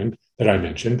Ka-band that I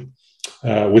mentioned,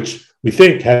 which we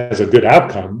think has a good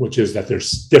outcome, which is that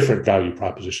there's different value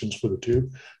propositions for the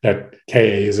two, that Ka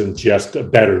isn't just a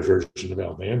better version of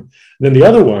L-band. And then the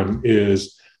other one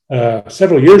is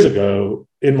several years ago,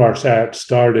 Inmarsat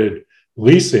started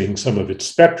leasing some of its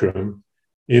spectrum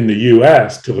in the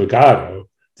US to Ligado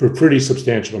for pretty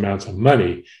substantial amounts of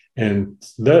money. And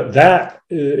that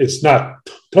it's not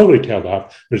totally tailed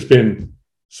off. There's been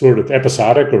sort of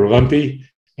episodic or lumpy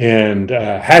and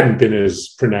hadn't been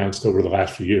as pronounced over the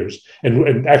last few years.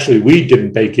 And actually, we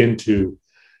didn't bake into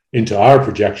our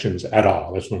projections at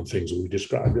all. That's one of the things that we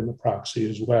described in the proxy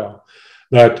as well.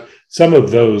 But some of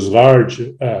those large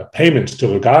payments to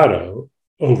Ligado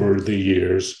over the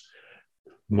years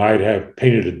might have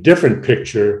painted a different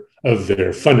picture of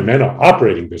their fundamental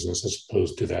operating business as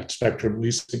opposed to that spectrum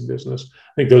leasing business.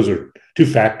 I think those are two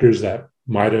factors that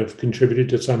might have contributed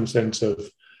to some sense of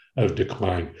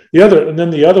decline. The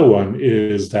other one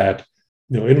is that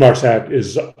Inmarsat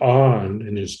is on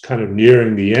and is kind of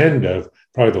nearing the end of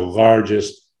probably the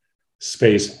largest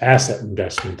space asset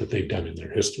investment that they've done in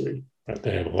their history. Right?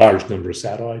 They have a large number of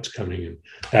satellites coming in.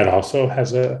 That also had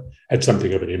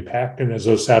something of an impact. And as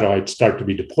those satellites start to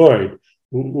be deployed,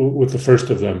 with the first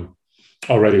of them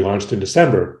already launched in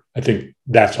December, I think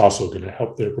that's also going to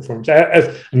help their performance.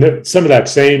 And some of that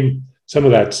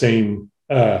same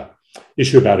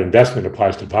issue about investment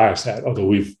applies to Viasat, although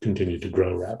we've continued to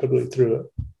grow rapidly through it.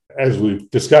 As we've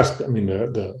discussed, I mean,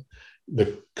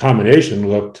 the combination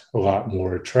looked a lot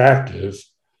more attractive,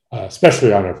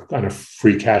 especially on a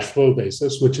free cash flow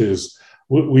basis, which is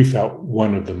we felt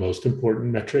one of the most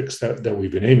important metrics that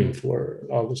we've been aiming for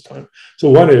all this time. So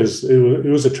one is it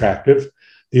was attractive.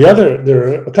 There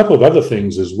are a couple of other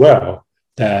things as well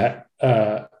that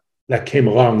came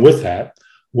along with that.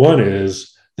 One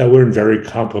is that we're in very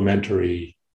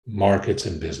complementary markets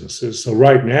and businesses. So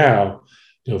right now,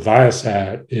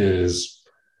 Viasat is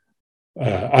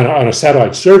on a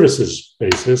satellite services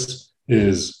basis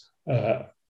is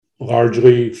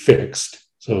largely fixed.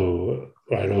 So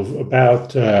right over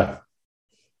about I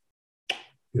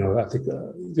think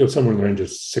somewhere in the range of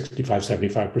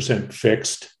 65-75%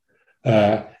 fixed.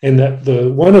 And that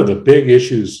one of the big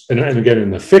issues, and again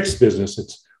in the fixed business,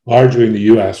 it's largely in the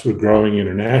U.S. We're growing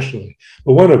internationally,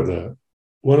 but one of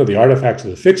the artifacts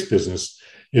of the fixed business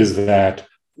is that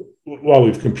while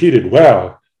we've competed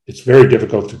well, it's very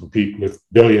difficult to compete with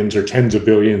billions or tens of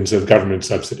billions of government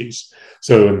subsidies.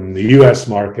 So in the US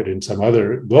market and some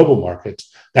other global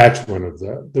markets, that's one of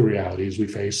the realities we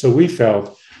face. So we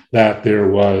felt that there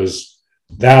was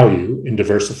value in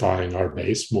diversifying our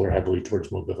base more heavily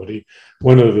towards mobility.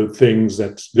 One of the things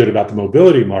that's good about the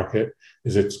mobility market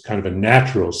is it's kind of a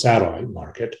natural satellite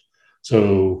market.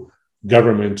 So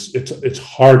governments, it's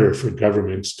harder for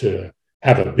governments to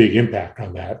have a big impact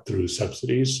on that through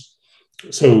subsidies.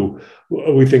 So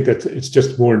we think that it's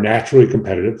just more naturally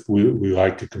competitive. We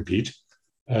like to compete.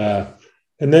 And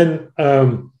then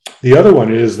The other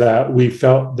one is that we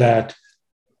felt that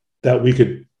we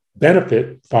could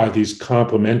benefit by these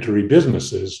complementary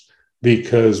businesses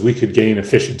because we could gain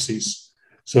efficiencies.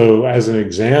 So, as an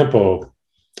example,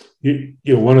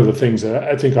 one of the things that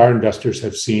I think our investors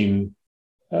have seen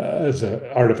as an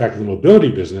artifact of the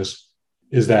mobility business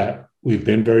is that we've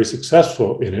been very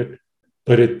successful in it,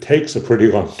 but it takes a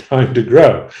pretty long time to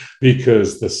grow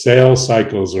because the sales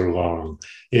cycles are long.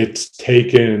 It's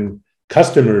taken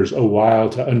customers a while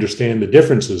to understand the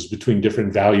differences between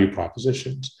different value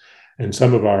propositions. And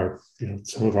some of our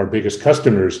biggest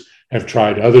customers have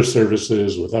tried other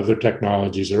services with other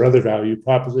technologies or other value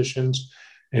propositions,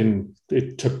 and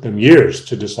it took them years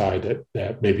to decide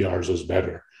that maybe ours was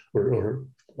better, or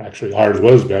actually ours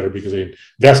was better because they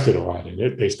invested a lot in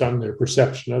it based on their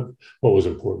perception of what was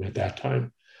important at that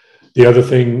time. The other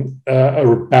thing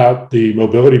about the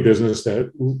mobility business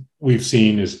that we've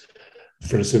seen is,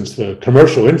 for instance, the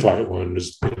commercial in-flight one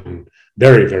has been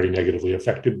very, very negatively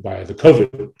affected by the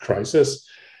COVID crisis,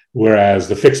 whereas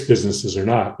the fixed businesses are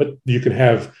not. But you can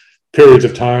have periods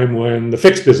of time when the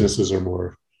fixed businesses are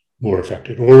more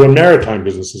affected, or when maritime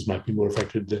businesses might be more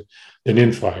affected than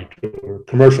in-flight, or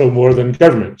commercial more than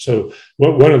government. So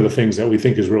one of the things that we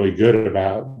think is really good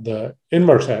about the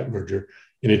Inmarsat merger,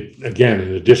 in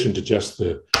addition to just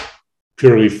the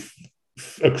purely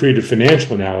accretive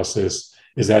financial analysis,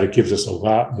 is that it gives us a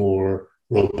lot more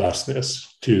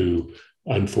robustness to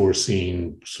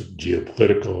unforeseen sort of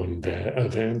geopolitical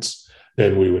events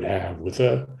than we would have with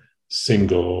a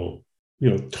single,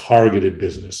 targeted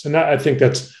business. And I think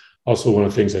that's also one of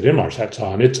the things that Inmarsat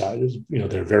saw on its side is,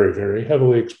 they're very, very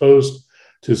heavily exposed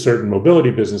to certain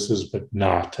mobility businesses, but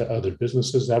not to other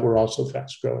businesses that were also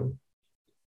fast growing.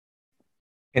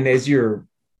 And as you're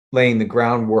laying the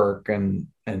groundwork and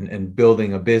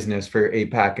building a business for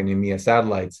APAC and EMEA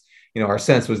satellites, our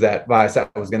sense was that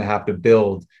Viasat was going to have to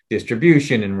build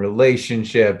distribution and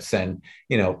relationships and,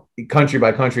 country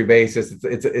by country basis.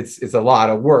 It's a lot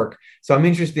of work. So I'm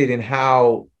interested in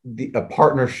how a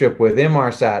partnership with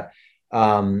Inmarsat,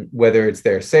 whether it's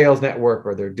their sales network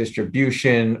or their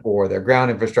distribution or their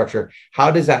ground infrastructure,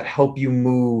 how does that help you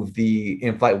move the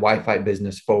in-flight Wi-Fi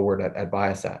business forward at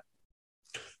Viasat?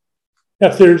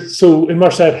 Yeah, so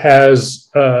Inmarsat has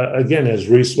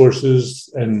resources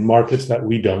and markets that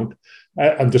we don't.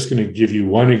 I'm just going to give you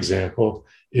one example,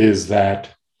 is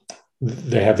that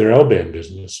they have their L-band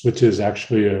business, which is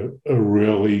actually a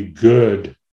really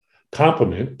good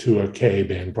complement to a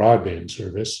Ka-band broadband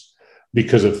service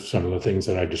because of some of the things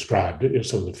that I described,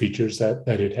 some of the features that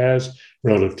it has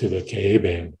relative to the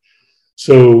Ka-band.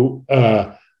 So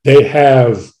they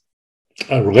have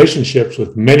relationships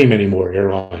with many, many more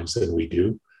airlines than we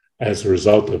do as a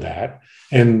result of that.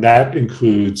 And that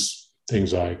includes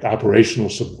things like operational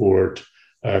support,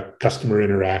 customer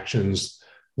interactions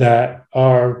that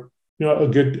are,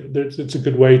 it's a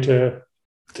good way to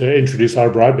introduce our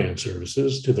broadband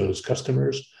services to those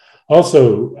customers.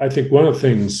 Also, I think one of the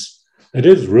things that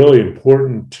is really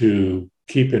important to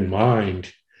keep in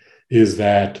mind is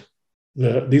that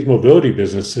these mobility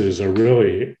businesses are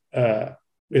really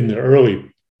in the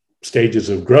early stages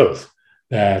of growth.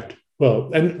 Let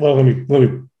me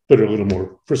put it a little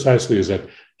more precisely, is that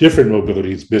different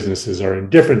mobility businesses are in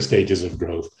different stages of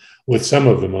growth, with some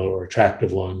of the more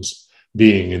attractive ones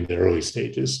being in the early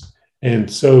stages.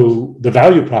 And so the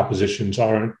value propositions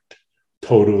aren't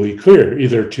totally clear,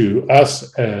 either to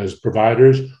us as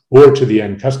providers or to the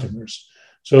end customers.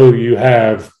 So you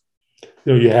have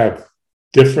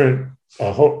different,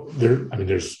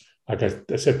 there's, like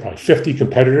I said, probably 50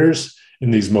 competitors in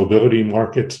these mobility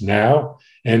markets now.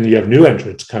 And you have new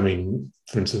entrants coming,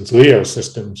 for instance, LEO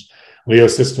systems. LEO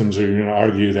systems are going to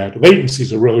argue that latency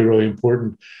is a really, really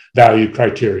important value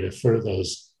criteria for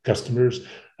those customers.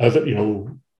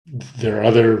 There are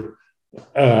other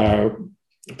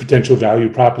potential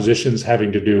value propositions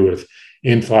having to do with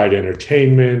in-flight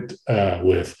entertainment,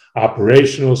 with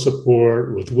operational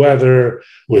support, with weather,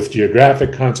 with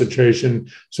geographic concentration.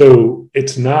 So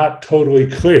it's not totally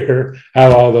clear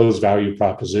how all those value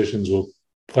propositions will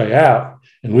play out.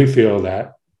 And we feel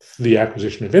that the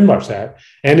acquisition of Inmarsat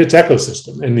and its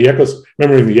ecosystem, and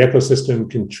remembering the ecosystem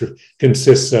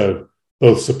consists of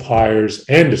both suppliers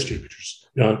and distributors,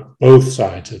 both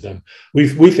sides of them.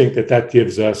 We think that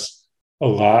gives us a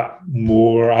lot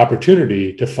more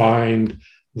opportunity to find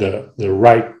the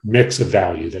right mix of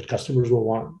value that customers will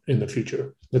want in the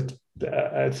future.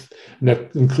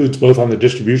 That includes both on the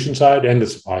distribution side and the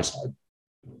supply side.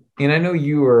 And I know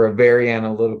you are a very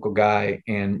analytical guy,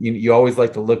 and you always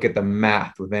like to look at the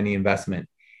math with any investment.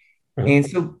 Uh-huh. And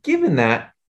so given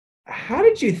that, how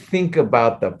did you think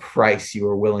about the price you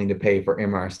were willing to pay for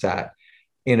Inmarsat?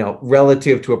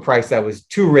 relative to a price that was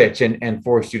too rich and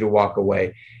forced you to walk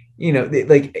away.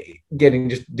 Like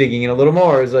just digging in a little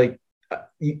more is like,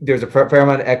 there's a fair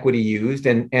amount of equity used,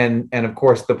 and of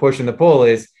course the push and the pull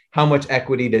is how much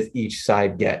equity does each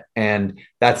side get, and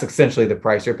that's essentially the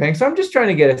price you're paying. So I'm just trying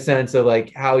to get a sense of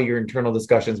like how your internal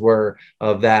discussions were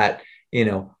of that,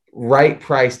 right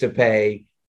price to pay.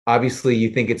 Obviously you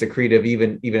think it's accretive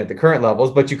even at the current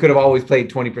levels, but you could have always paid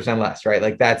 20% less, right?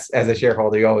 Like that's, as a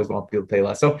shareholder, you always want people to pay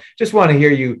less. So just want to hear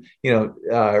you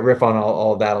riff on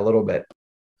all of that a little bit.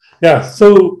 Yeah,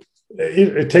 so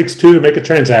it takes two to make a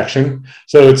transaction,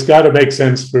 so it's got to make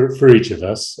sense for each of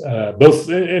us, both,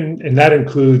 and that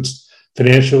includes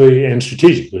financially and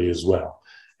strategically as well.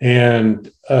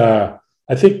 And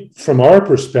I think from our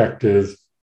perspective,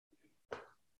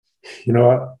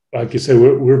 like you say,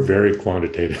 we're very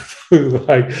quantitative. we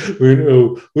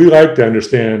like to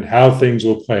understand how things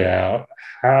will play out,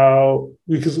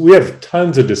 because we have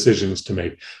tons of decisions to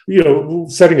make.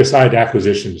 Setting aside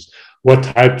acquisitions, what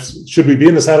types should we be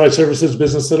in the satellite services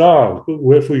business at all?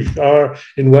 If we are,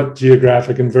 in what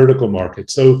geographic and vertical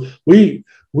markets? So we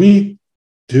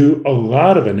do a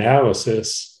lot of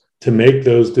analysis to make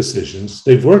those decisions.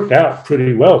 They've worked out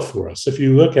pretty well for us. If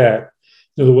you look at,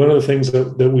 one of the things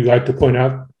that we like to point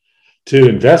out to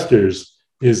investors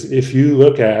is, if you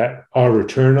look at our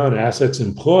return on assets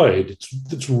employed,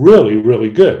 it's really,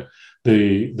 really good.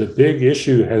 The big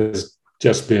issue has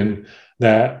just been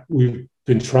that we've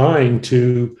been trying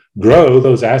to grow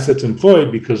those assets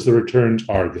employed because the returns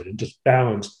are good, and just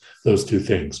balance those two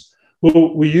things.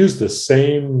 Well, we use the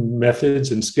same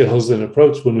methods and skills and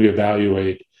approach when we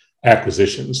evaluate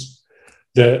acquisitions.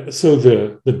 So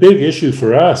the big issue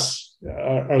for us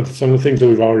are some of the things that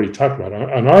we've already talked about.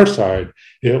 On our side,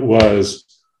 it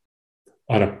was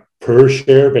on a per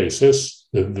share basis.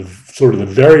 The sort of the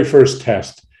very first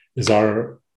test is,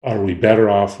 are we better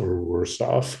off or worse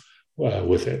off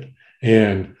with it?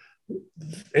 And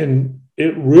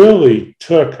it really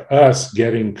took us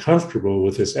getting comfortable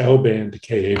with this L-band to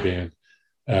Ka-band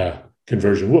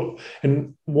conversion.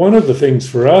 And one of the things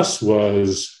for us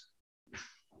was,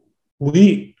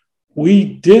 we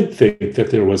did think that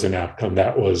there was an outcome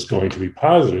that was going to be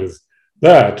positive,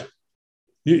 but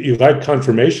you like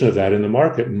confirmation of that in the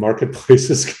market, and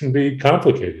marketplaces can be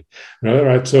complicated,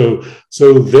 right? So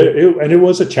it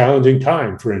was a challenging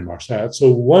time for Inmarsat. So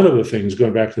one of the things,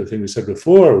 going back to the thing we said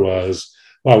before, was,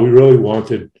 well, we really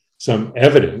wanted some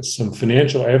evidence, some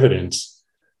financial evidence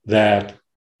that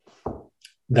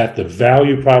the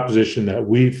value proposition that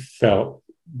we felt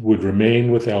would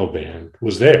remain with L-band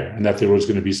was there, and that there was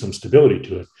going to be some stability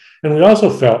to it. And we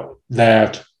also felt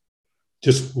that,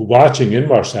 just watching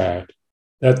Inmarsat,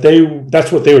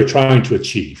 that's what they were trying to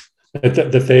achieve,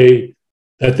 that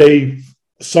they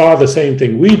saw the same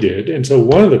thing we did. And so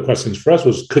one of the questions for us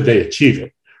was, could they achieve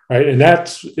it, right? And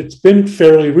it's been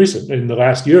fairly recent, in the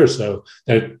last year or so,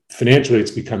 that financially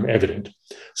it's become evident.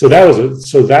 So that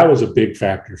was a big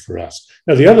factor for us.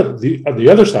 Now the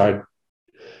other side,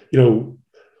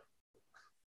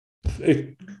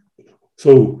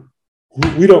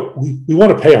 we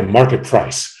want to pay a market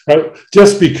price, right?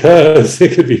 Just because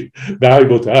it could be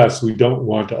valuable to us, we don't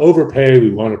want to overpay.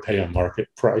 We want to pay a market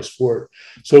price for it.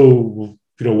 So,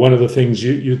 one of the things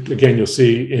you'll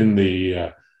see in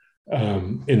the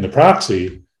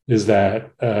proxy is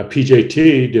that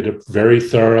PJT did a very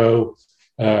thorough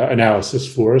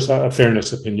analysis for us, a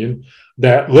fairness opinion,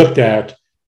 that looked at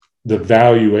the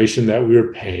valuation that we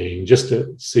were paying, just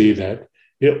to see that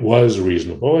it was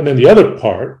reasonable. And then the other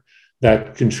part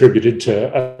that contributed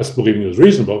to us believing it was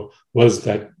reasonable was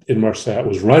that Inmarsat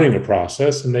was running a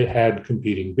process, and they had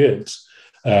competing bids.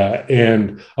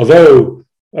 And although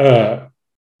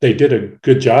they did a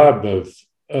good job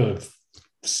of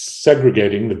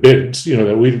segregating the bids,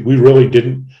 that we really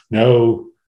didn't know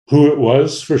who it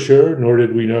was for sure, nor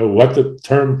did we know what the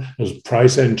term was,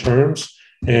 price and terms,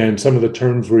 and some of the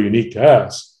terms were unique to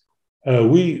us.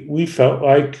 We felt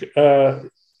like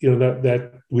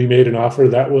that we made an offer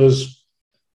that was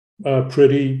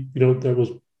pretty, that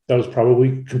was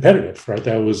probably competitive, right?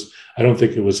 I don't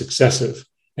think it was excessive.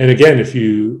 And again, if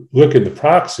you look in the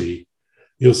proxy,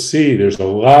 you'll see there's a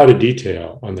lot of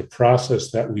detail on the process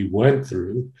that we went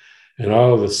through, and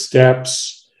all the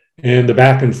steps and the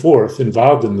back and forth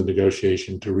involved in the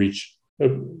negotiation to reach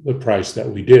the price that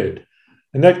we did.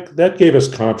 And that gave us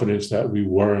confidence that we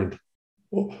weren't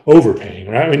overpaying,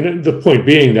 right? I mean, the point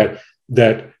being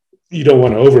that you don't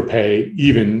want to overpay,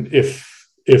 even if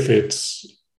it's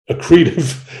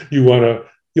accretive. You want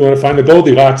to find the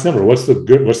Goldilocks number. What's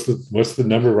the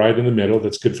number right in the middle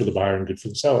that's good for the buyer and good for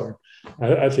the seller?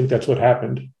 I think that's what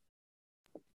happened.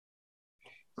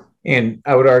 And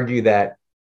I would argue that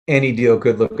any deal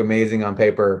could look amazing on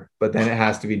paper, but then it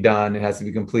has to be done, it has to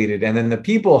be completed, and then the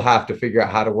people have to figure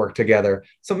out how to work together.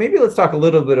 So maybe let's talk a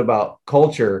little bit about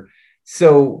culture.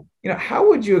 So, how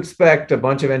would you expect a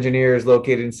bunch of engineers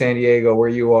located in San Diego, where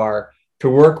you are, to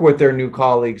work with their new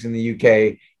colleagues in the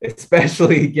UK,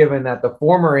 especially given that the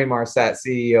former Inmarsat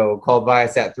CEO called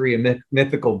Viasat-3 a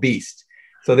mythical beast?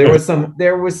 So there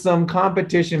was some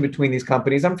competition between these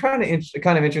companies. I'm trying to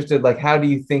kind of interested, like, how do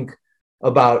you think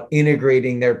about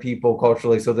integrating their people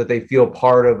culturally so that they feel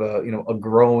part of a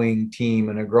growing team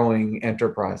and a growing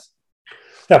enterprise?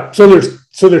 Yeah. So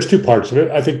there's two parts of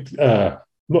it, I think,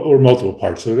 or multiple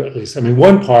parts of it at least. I mean,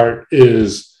 one part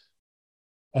is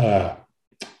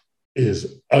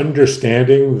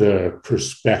understanding the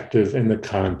perspective and the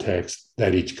context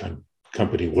that each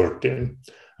company worked in.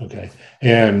 Okay,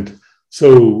 and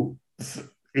so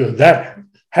that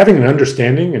having an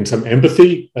understanding and some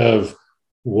empathy of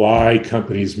why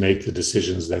companies make the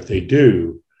decisions that they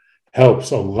do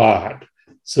helps a lot,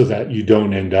 so that you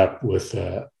don't end up with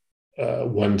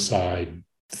one side,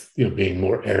 being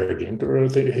more arrogant, or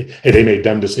they made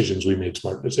dumb decisions, we made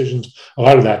smart decisions. A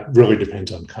lot of that really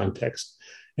depends on context.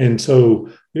 And so,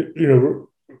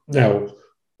 now,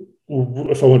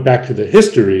 if I went back to the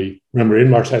history, remember,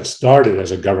 Inmarsat started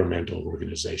as a governmental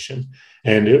organization,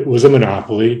 and it was a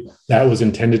monopoly that was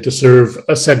intended to serve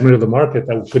a segment of the market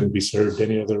that couldn't be served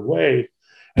any other way.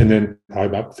 And then probably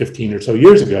about 15 or so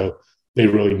years ago, they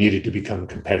really needed to become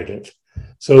competitive.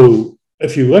 So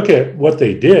if you look at what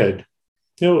they did,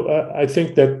 I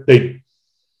think they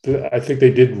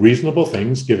did reasonable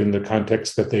things given the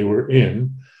context that they were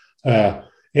in.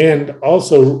 And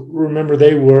also remember,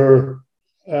 they were,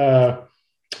 there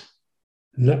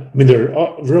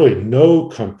are really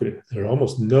there are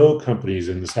almost no companies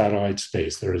in the satellite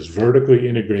space that are as vertically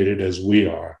integrated as we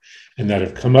are, and that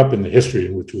have come up in the history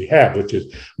in which we have, which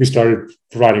is we started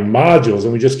providing modules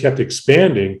and we just kept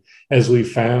expanding as we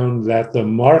found that the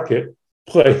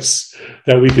marketplace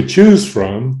that we could choose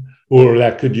from, or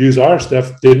that could use our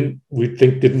stuff, didn't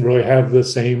really have the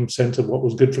same sense of what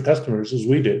was good for customers as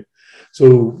we did.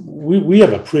 So we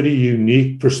have a pretty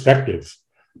unique perspective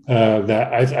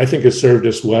that I think has served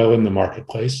us well in the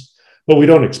marketplace, but we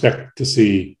don't expect to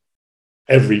see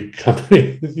every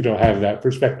company, have that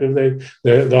perspective.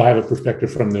 They'll have a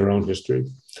perspective from their own history.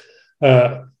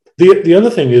 The other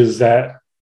thing is that,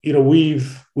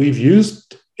 we've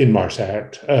used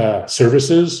Inmarsat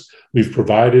services. We've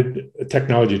provided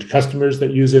technology to customers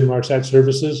that use Inmarsat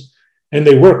services, and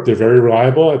they work. They're very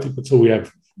reliable. I think so. We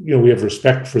have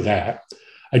respect for that.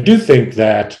 I do think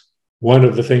that one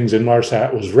of the things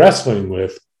Inmarsat was wrestling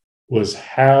with was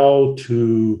how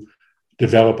to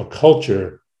develop a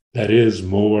culture that is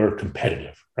more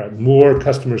competitive, right? More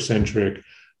customer-centric,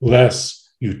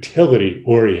 less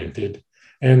utility-oriented.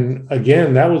 And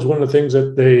again, that was one of the things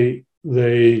that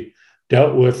they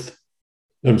dealt with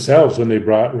themselves when they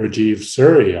brought Rajeev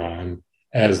Suri on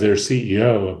as their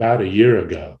CEO about a year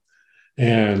ago.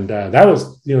 And that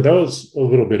was a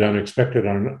little bit unexpected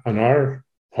on our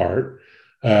part,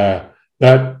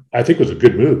 but I think it was a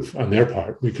good move on their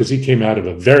part, because he came out of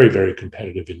a very, very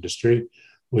competitive industry,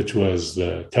 which was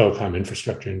the telecom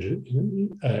infrastructure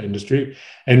industry.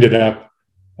 Ended up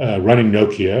running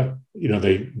Nokia.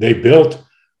 They built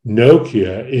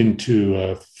Nokia into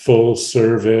a full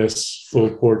service,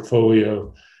 full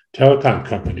portfolio telecom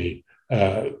company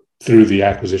through the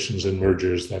acquisitions and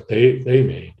mergers that they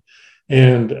made.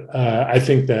 And I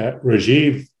think that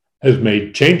Rajeev has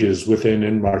made changes within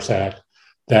Inmarsat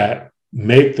that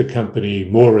make the company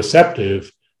more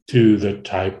receptive to the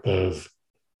type of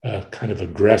kind of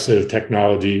aggressive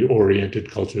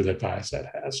technology-oriented culture that Viasat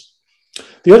has.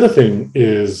 The other thing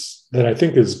is that I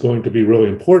think is going to be really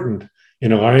important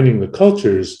in aligning the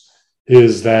cultures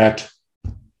is that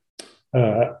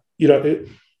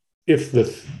if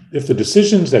the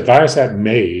decisions that Viasat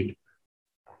made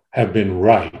have been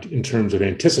right in terms of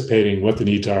anticipating what the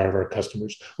needs are of our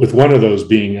customers, with one of those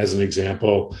being, as an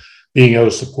example, being able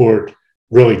to support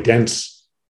really dense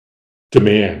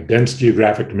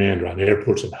geographic demand around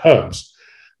airports and hubs,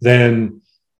 then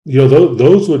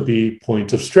those would be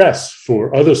points of stress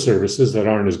for other services that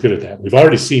aren't as good at that. We've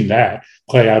already seen that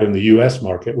play out in the US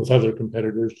market with other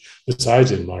competitors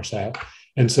besides Inmarsat.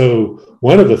 And so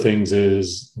one of the things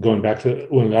is, going back to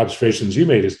one of the observations you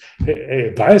made, is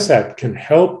Viasat can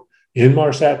help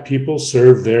Inmarsat people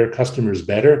serve their customers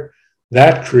better.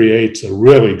 That creates a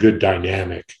really good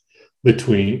dynamic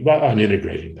on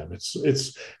integrating them.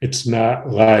 It's not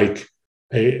like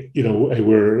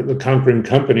we're the conquering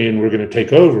company and we're going to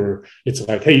take over. It's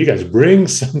like, hey, you guys bring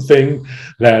something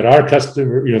that our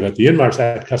customer, that the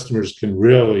Inmarsat customers can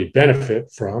really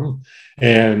benefit from,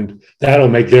 and that'll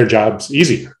make their jobs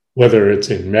easier, whether it's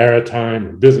in maritime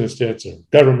or business jets or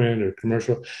government or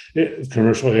commercial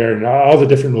air and all the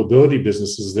different mobility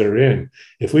businesses they're in.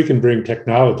 If we can bring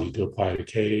technology to apply to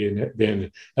K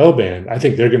and L band, I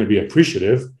think they're going to be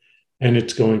appreciative, and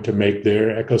it's going to make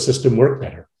their ecosystem work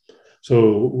better.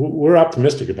 So we're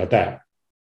optimistic about that.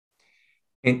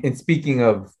 And speaking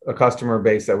of a customer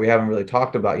base that we haven't really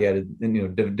talked about yet,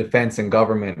 defense and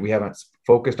government, we haven't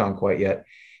focused on quite yet.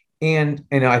 And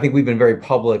I think we've been very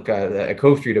public at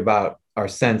Cove Street about our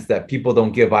sense that people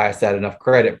don't give Viasat enough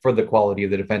credit for the quality of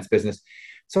the defense business.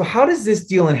 So how does this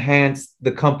deal enhance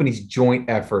the company's joint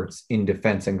efforts in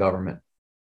defense and government?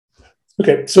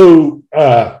 Okay, so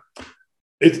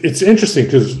it's interesting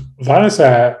because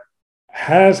Viasat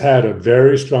has had a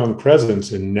very strong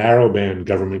presence in narrowband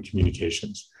government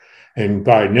communications. And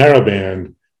by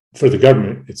narrowband, for the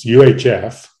government, it's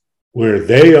UHF, where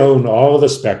they own all of the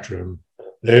spectrum.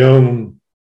 They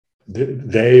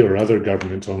or other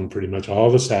governments own pretty much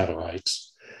all the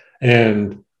satellites.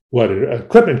 And what an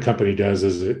equipment company does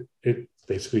is it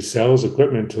basically sells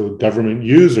equipment to government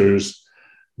users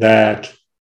that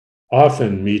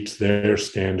often meets their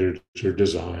standards or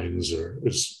designs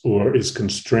or is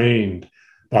constrained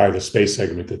by the space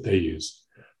segment that they use.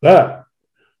 But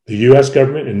the US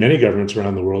government and many governments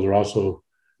around the world are also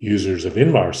users of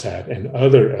Inmarsat and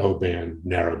other L-band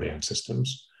narrowband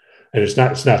systems. And it's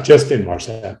not just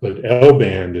Inmarsat, but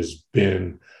L-band has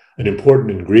been an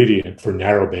important ingredient for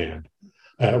narrowband.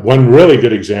 One really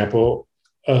good example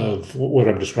of what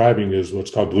I'm describing is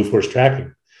what's called Blue Force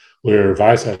tracking, where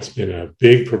Viasat's been a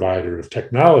big provider of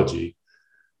technology,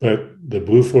 but the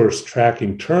Blue Force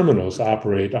tracking terminals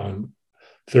operate on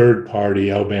third-party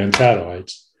L-band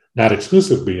satellites, not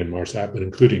exclusively Inmarsat, but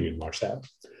including Inmarsat.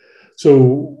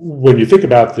 So when you think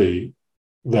about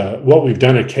what we've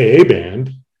done at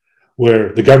Ka-band,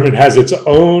 where the government has its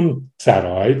own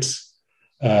satellites,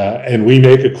 and we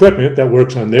make equipment that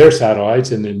works on their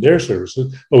satellites and in their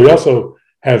services, but we also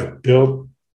have built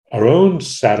our own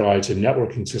satellites and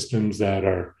networking systems that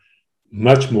are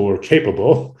much more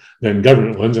capable than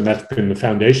government ones, and that's been the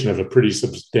foundation of a pretty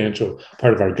substantial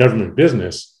part of our government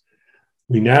business.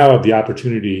 We now have the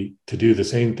opportunity to do the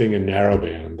same thing in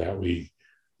narrowband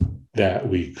that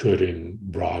we could in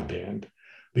broadband,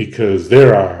 because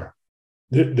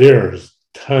there's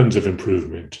tons of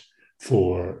improvement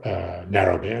for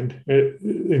narrowband.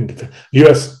 The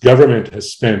U.S. government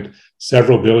has spent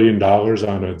several $1 billion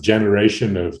on a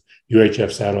generation of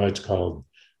UHF satellites called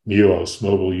MUOS,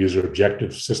 Mobile User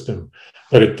Objective System,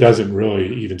 but it doesn't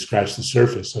really even scratch the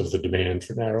surface of the demand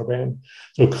for narrowband.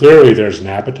 So clearly there's an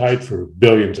appetite for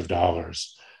billions of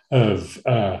dollars of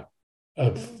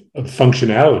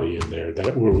functionality in there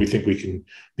where we think we can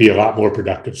be a lot more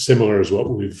productive, similar as what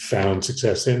we've found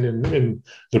success in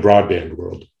the broadband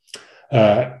world.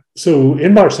 So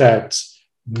Inmarsat's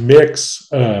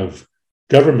mix of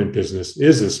government business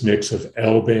is this mix of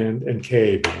L-band and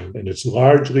Ka-band, and it's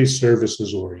largely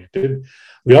services oriented.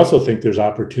 We also think there's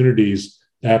opportunities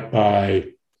that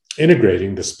by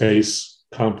integrating the space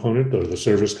component or the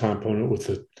service component with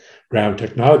the ground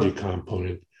technology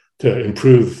component to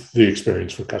improve the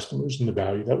experience for customers and the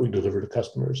value that we deliver to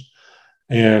customers.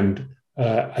 And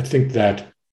I think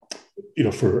that,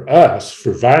 for us,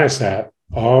 for Viasat,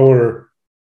 our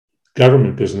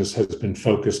government business has been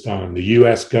focused on the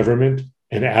US government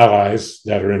and allies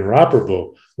that are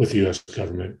interoperable with the US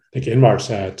government. I think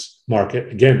Inmarsat's market,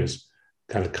 again, is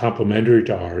kind of complementary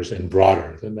to ours and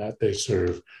broader than that. They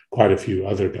serve quite a few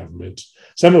other governments,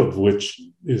 some of which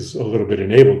is a little bit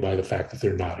enabled by the fact that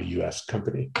they're not a US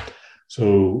company.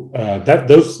 So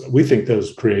we think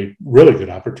those create really good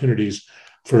opportunities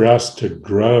for us to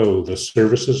grow the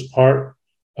services part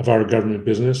of our government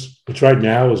business, which right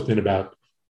now has been about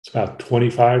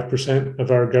 25%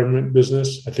 of our government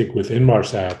business. I think with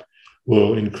Inmarsat,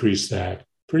 we'll increase that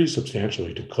pretty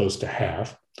substantially to close to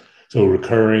half. So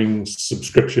recurring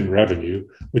subscription revenue,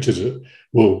 which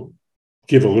will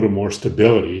give a little more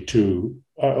stability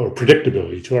or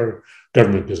predictability to our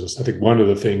government business. I think one of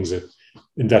the things that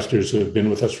investors who have been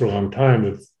with us for a long time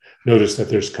have noticed that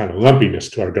there's kind of lumpiness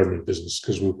to our government business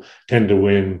because we tend to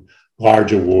win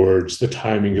large awards. The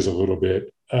timing is a little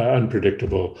bit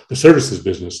unpredictable. The services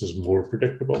business is more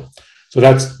predictable. So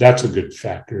that's a good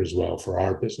factor as well for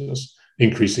our business,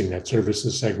 increasing that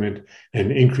services segment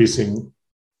and increasing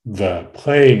the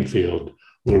playing field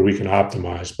where we can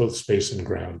optimize both space and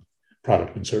ground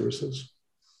product and services.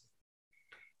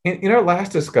 In our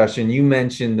last discussion, you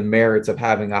mentioned the merits of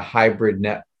having a hybrid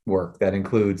network that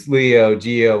includes LEO,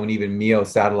 GEO, and even MEO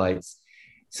satellites.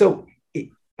 So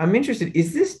I'm interested,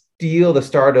 is this deal the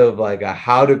start of like a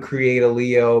how to create a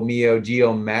LEO, MEO,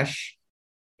 GEO mesh?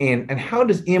 And how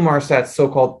does Inmarsat's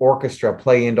so-called orchestra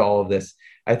play into all of this?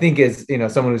 I think as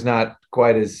someone who's not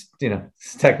quite as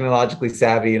technologically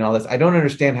savvy and all this, I don't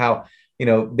understand how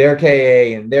their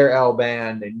Ka and their L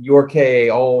band and your Ka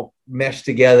all mesh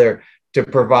together to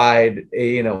provide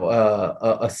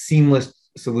a seamless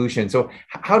solution. So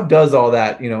how does all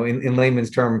that, in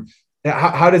layman's term,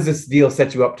 how does this deal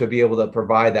set you up to be able to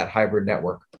provide that hybrid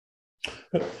network?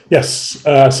 Yes.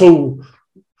 So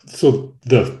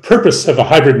the purpose of a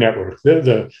hybrid network,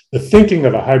 the thinking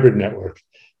of a hybrid network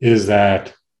is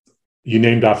that you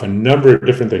named off a number of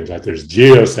different things. Like there's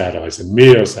GEO satellites and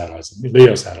MEO satellites and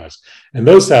LEO satellites. And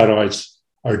those satellites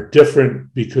are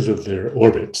different because of their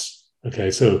orbits.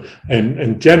 Okay, so,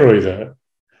 and generally the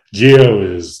GEO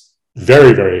is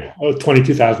very, very,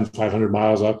 22,500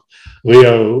 miles up.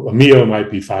 MEO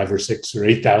might be 5 or 6 or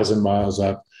 8,000 miles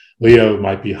up. LEO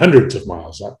might be hundreds of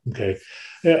miles up, okay?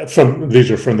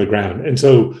 These are from the ground. And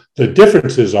so the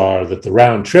differences are that the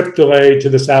round trip delay to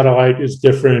the satellite is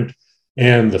different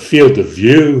and the field of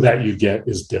view that you get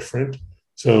is different.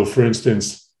 So for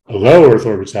instance, a low Earth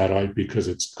orbit satellite, because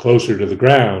it's closer to the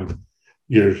ground,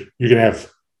 you're going to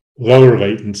have lower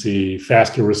latency,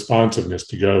 faster responsiveness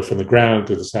to go from the ground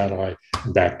to the satellite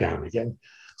and back down again.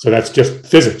 So that's just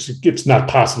physics. It's not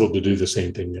possible to do the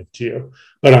same thing with GEO.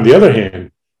 But on the other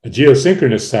hand, a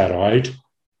geosynchronous satellite,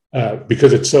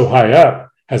 because it's so high up,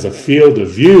 has a field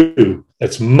of view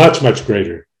that's much, much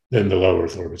greater than the low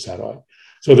Earth orbit satellite.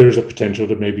 So there's a potential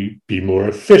to maybe be more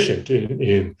efficient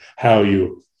in how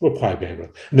you apply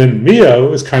bandwidth. And then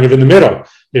MEO is kind of in the middle.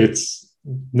 It's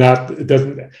not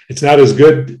as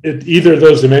good at either of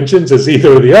those dimensions as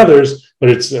either of the others, but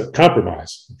it's a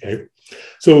compromise. Okay,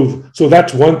 so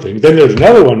that's one thing. Then there's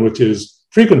another one, which is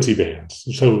frequency bands.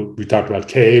 So we talked about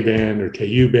Ka band or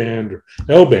Ku band or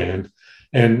L band,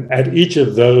 and at each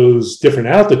of those different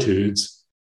altitudes,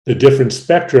 the different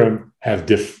spectrum have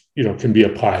can be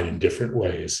applied in different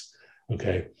ways.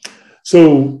 Okay,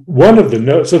 so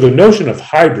the notion of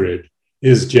hybrid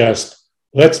is just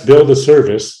let's build a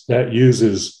service that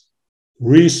uses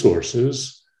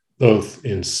resources both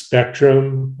in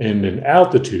spectrum and in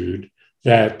altitude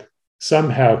that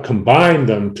somehow combine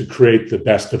them to create the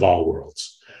best of all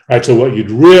worlds. Right. So what you'd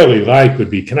really like would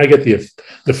be, can I get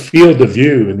the field of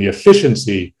view and the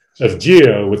efficiency of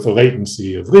GEO with the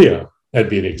latency of LEO? That'd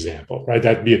be an example, right?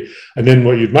 And then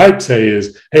what you might say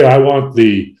is, hey, I want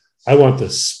the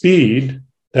speed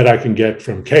that I can get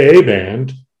from Ka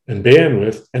band and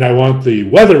bandwidth, and I want the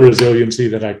weather resiliency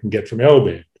that I can get from L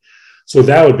band. So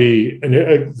that would be,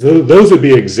 those would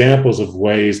be examples of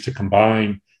ways to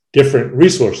combine different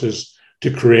resources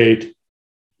to create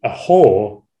a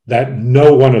whole that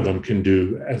no one of them can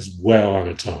do as well on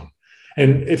its own.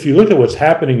 And if you look at what's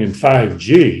happening in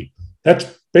 5G, that's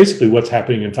basically what's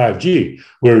happening in 5G,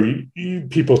 where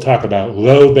people talk about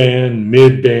low band,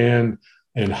 mid band,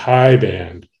 and high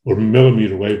band or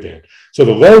millimeter wave band. So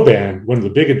the low band, one of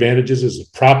the big advantages is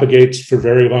it propagates for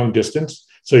very long distance.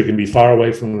 So you can be far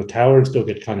away from the tower and still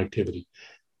get connectivity.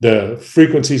 The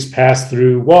frequencies pass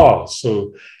through walls,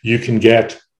 so you can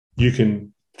get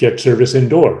service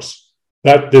indoors.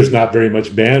 But there's not very much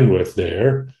bandwidth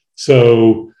there,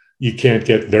 so you can't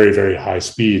get very, very high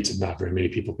speeds, and not very many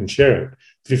people can share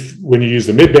it. When you use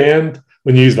the mid-band,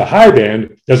 when you use the high band,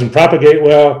 it doesn't propagate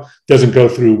well, doesn't go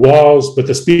through walls, but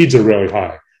the speeds are really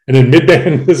high. And then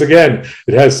mid-band is, again,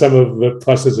 it has some of the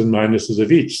pluses and minuses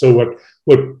of each. So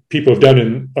what people have done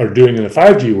and are doing in the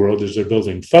 5G world is they're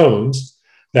building phones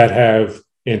that have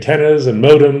antennas and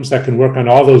modems that can work on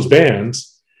all those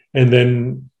bands, and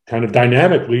then kind of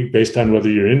dynamically, based on whether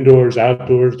you're indoors,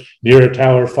 outdoors, near a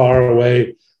tower, far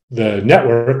away, the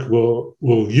network will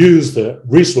use the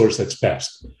resource that's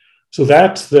best. So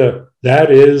that's the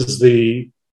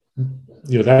ideal.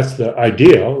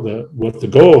 What the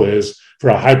goal is for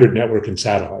a hybrid network and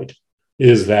satellite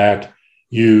is that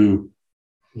you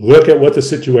look at what the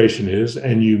situation is,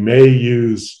 and you may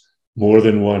use more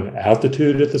than one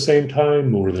altitude at the same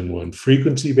time, more than one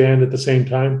frequency band at the same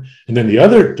time. And then the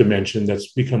other dimension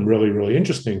that's become really, really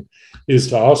interesting is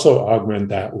to also augment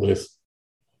that with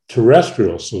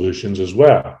terrestrial solutions as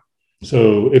well.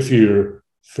 So if you're,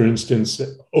 for instance,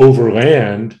 over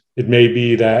land, it may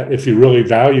be that if you're really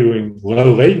valuing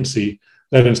low latency,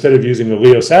 that instead of using a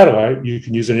LEO satellite, you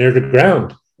can use an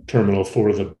air-to-ground terminal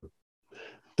for the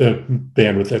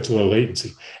bandwidth that's low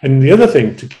latency. And the other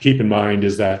thing to keep in mind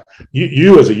is that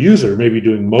you as a user may be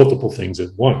doing multiple things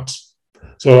at once.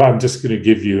 So I'm just going to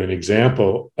give you an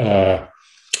example.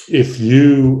 If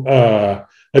you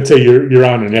let's say you're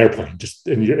on an airplane,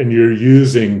 and you're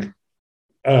using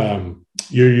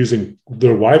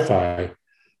their Wi-Fi,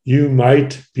 you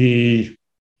might be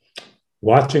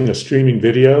watching a streaming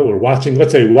video or watching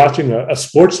a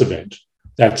sports event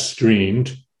that's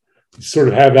streamed. You sort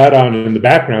of have that on in the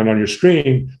background on your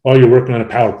screen while you're working on a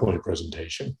PowerPoint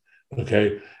presentation.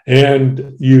 Okay.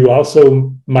 And you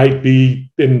also might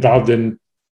be involved in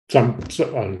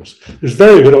there's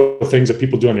very little things that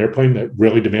people do on an airplane that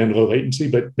really demand low latency,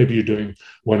 but maybe you're doing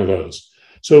one of those.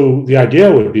 So the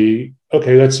idea would be,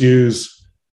 okay, let's use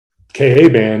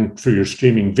Ka-band for your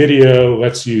streaming video.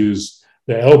 Let's use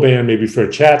the L-band maybe for a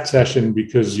chat session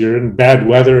because you're in bad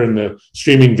weather and the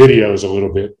streaming video is a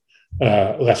little bit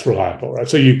less reliable, right?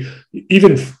 So you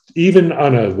even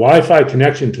on a Wi-Fi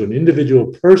connection to an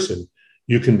individual person,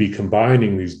 you can be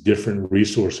combining these different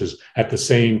resources at the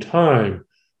same time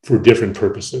for different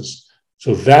purposes.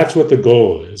 So that's what the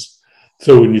goal is.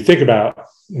 So when you think about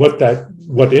what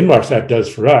Inmarsat does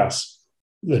for us,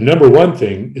 the number one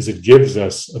thing is it gives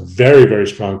us a very, very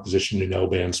strong position in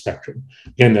L-band spectrum.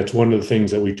 Again, that's one of the things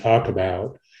that we talk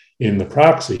about in the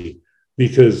proxy,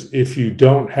 because if you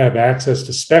don't have access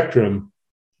to spectrum,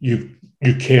 you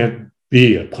can't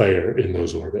be a player in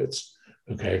those orbits.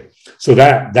 Okay, so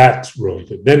that's really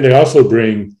good. Then they also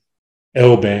bring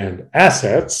L-band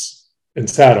assets and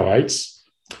satellites.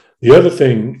 The other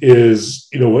thing is,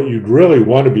 what you'd really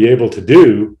want to be able to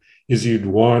do is you'd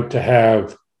want to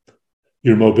have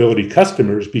your mobility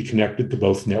customers be connected to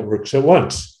both networks at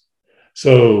once.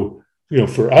 So,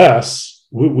 for us,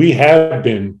 we have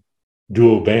been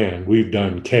dual band. We've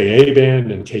done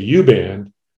Ka-band and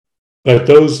Ku-band, but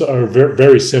those are very,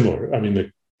 very similar. I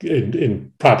mean,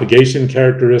 in propagation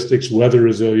characteristics, weather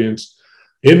resilience,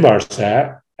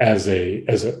 Inmarsat as a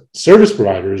service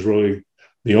provider is really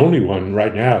the only one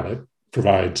right now that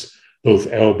provides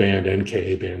both L-band and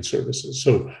Ka-band services.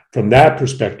 So from that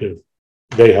perspective,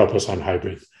 they help us on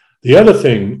hybrid. The other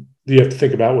thing you have to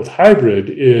think about with hybrid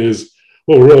is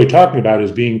what we're really talking about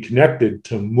is being connected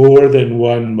to more than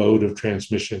one mode of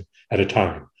transmission at a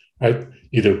time, right?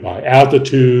 Either by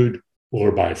altitude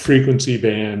or by frequency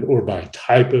band or by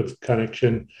type of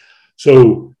connection.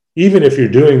 So even if you're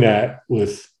doing that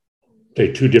with,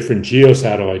 say, two different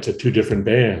geosatellites at two different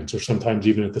bands, or sometimes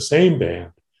even at the same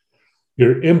band,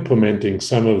 you're implementing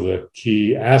some of the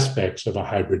key aspects of a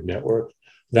hybrid network.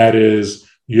 That is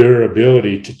your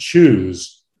ability to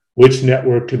choose which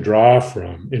network to draw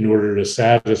from in order to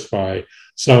satisfy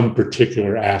some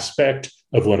particular aspect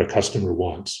of what a customer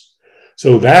wants.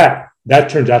 So that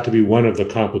turns out to be one of the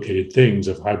complicated things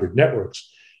of hybrid networks,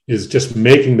 is just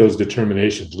making those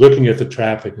determinations, looking at the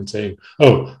traffic and saying,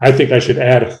 oh, I think I should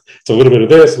add a little bit of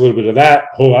this, a little bit of that,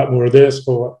 a whole lot more of this.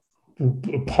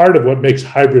 Part of what makes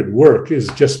hybrid work is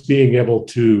just being able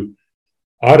to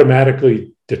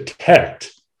automatically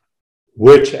detect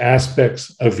which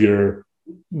aspects of your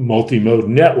multi-mode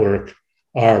network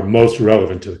are most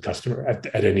relevant to the customer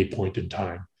at any point in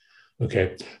time.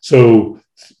 Okay, so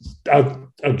I'll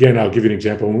give you an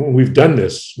example. We've done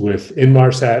this with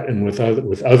Inmarsat and with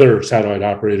other satellite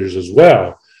operators as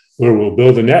well, where we'll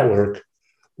build a network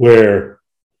where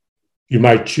you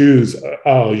might choose,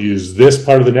 I'll use this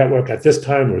part of the network at this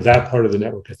time or that part of the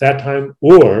network at that time,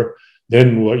 or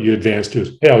then what you advance to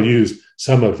is, hey, I'll use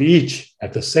some of each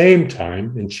at the same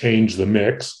time and change the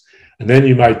mix. And then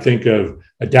you might think of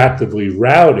adaptively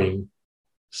routing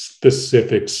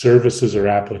specific services or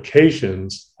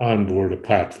applications on board a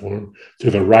platform to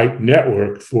the right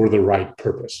network for the right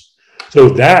purpose. So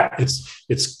that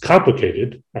it's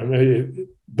complicated,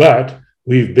 but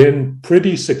we've been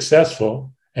pretty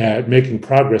successful at making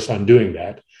progress on doing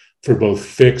that for both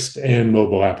fixed and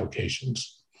mobile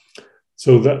applications.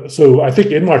 So I think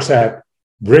Inmarsat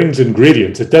brings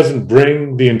ingredients. It doesn't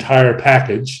bring the entire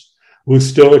package. We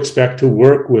still expect to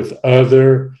work with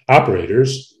other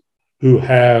operators who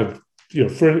have,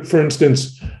 for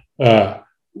instance,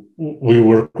 we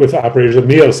work with operators of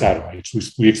MEO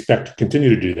satellites. We expect to continue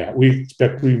to do that. We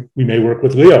expect we may work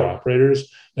with LEO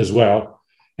operators as well.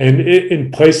 And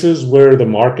in places where the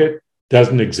market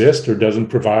doesn't exist or doesn't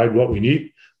provide what we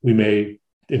need, we may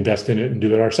invest in it and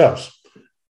do it ourselves.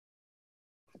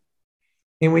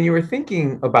 And when you were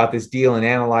thinking about this deal and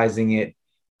analyzing it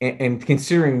and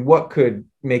considering what could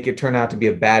make it turn out to be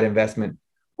a bad investment,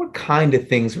 what kind of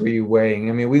things were you weighing?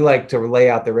 I mean, we like to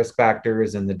lay out the risk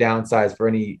factors and the downsides for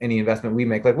any investment we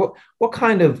make. Like what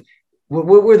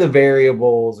were the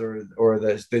variables or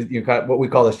what we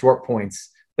call the short points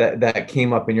that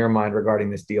came up in your mind regarding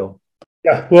this deal?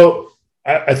 Yeah, well,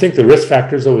 I think the risk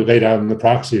factors that we laid out in the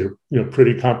proxy are,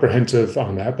 pretty comprehensive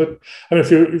on that. But I mean,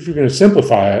 if you're going to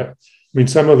simplify it, I mean,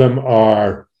 some of them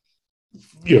are,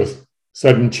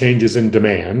 sudden changes in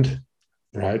demand,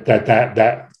 right?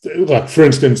 That like, for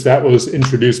instance, that was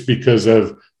introduced because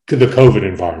of the COVID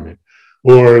environment,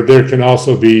 or there can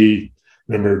also be,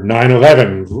 remember,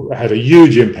 9/11 had a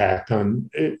huge impact on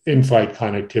in-flight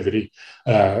connectivity.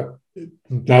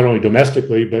 Not only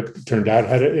domestically, but it turned out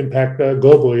had an impact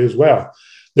globally as well.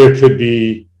 There can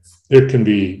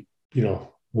be,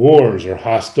 wars or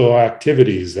hostile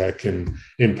activities that can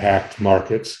impact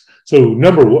markets. So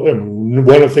one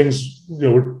of the things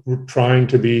we're trying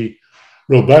to be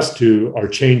robust to are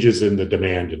changes in the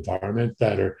demand environment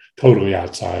that are totally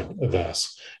outside of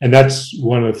us, and that's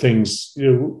one of the things.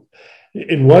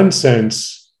 In one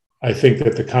sense, I think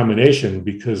that the combination,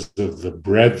 because of the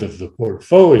breadth of the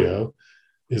portfolio,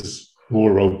 is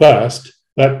more robust,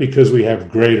 but because we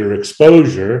have greater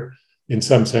exposure, in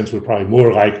some sense, we're probably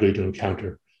more likely to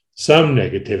encounter some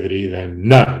negativity than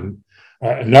none.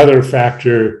 Another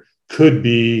factor could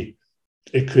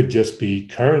just be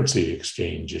currency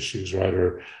exchange issues, right?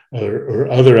 Or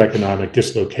other economic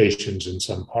dislocations in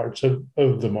some parts of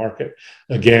the market.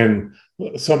 Again,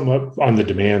 somewhat on the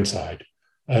demand side.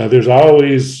 There's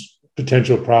always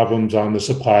potential problems on the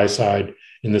supply side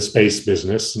in the space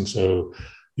business. And so,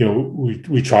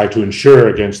 we try to insure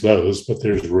against those, but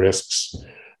there's risks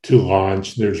to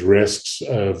launch. There's risks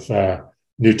of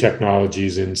new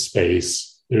technologies in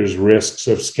space. There's risks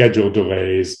of schedule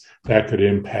delays that could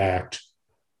impact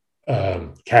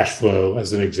cash flow,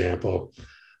 as an example.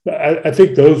 But I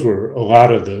think those were a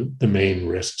lot of the main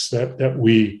risks that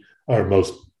we are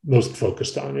most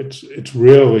focused on. It's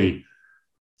really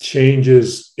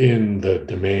changes in the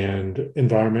demand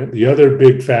environment. The other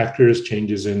big factor is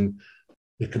changes in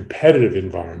the competitive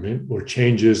environment, or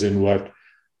changes in what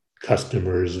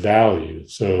customers value.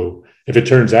 So if it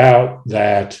turns out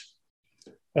that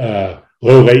low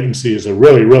latency is a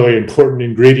really, really important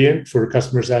ingredient for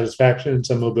customer satisfaction in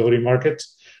some mobility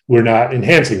markets, we're not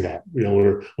enhancing that.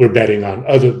 We're betting on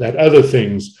other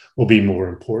things will be more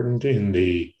important in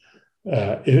the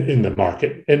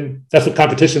market, and that's what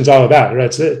competition is all about,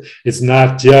 right? It's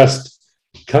not just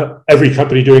every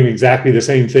company doing exactly the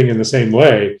same thing in the same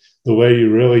way. The way you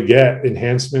really get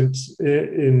enhancements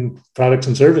in products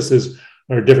and services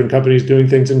are different companies doing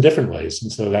things in different ways,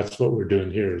 and so that's what we're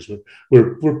doing here. Is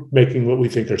we're making what we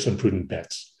think are some prudent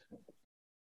bets.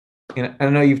 And I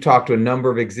know you've talked to a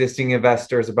number of existing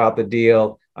investors about the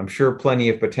deal. I'm sure plenty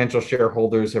of potential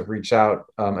shareholders have reached out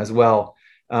as well.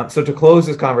 So to close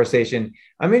this conversation,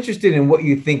 I'm interested in what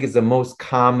you think is the most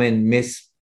common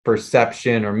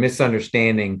misperception or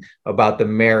misunderstanding about the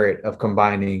merit of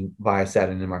combining Viasat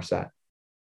and Inmarsat.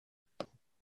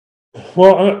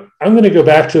 Well, I'm going to go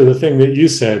back to the thing that you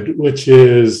said, which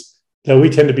is that we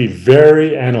tend to be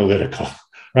very analytical,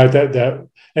 right?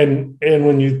 And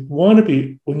when you want to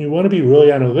be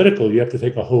really analytical, you have to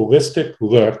take a holistic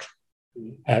look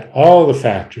at all the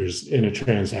factors in a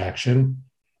transaction,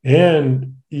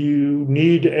 and you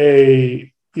need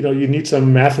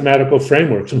some mathematical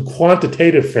framework, some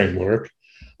quantitative framework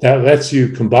that lets you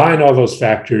combine all those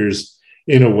factors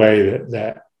in a way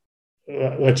that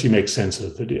lets you make sense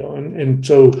of the deal. And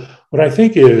so what I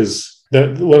think is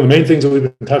that one of the main things that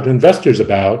we've been talking to investors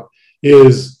about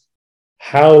is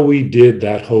how we did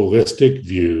that holistic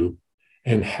view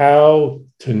and how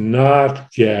to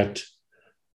not get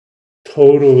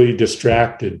totally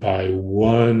distracted by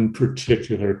one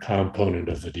particular component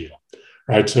of the deal,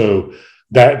 right? So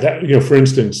that for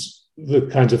instance, the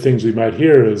kinds of things we might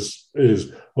hear is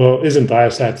well, isn't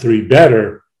Viasat-3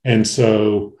 better? And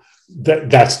so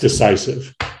that's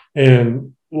decisive.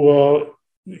 And well,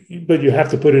 but you have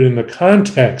to put it in the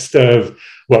context of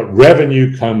what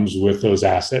revenue comes with those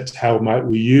assets. How might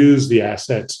we use the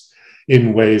assets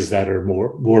in ways that are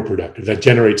more productive, that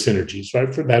generate synergies,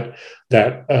 right? For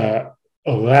that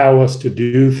allow us to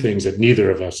do things that neither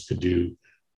of us could do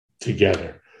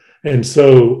together. And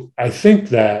so I think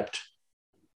that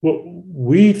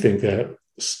we think that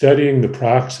studying the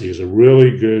proxy is a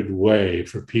really good way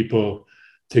for people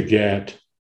to get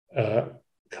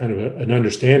kind of an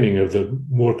understanding of the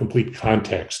more complete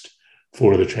context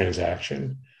for the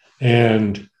transaction.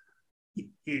 And,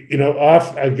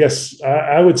 I guess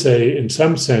I would say in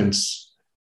some sense,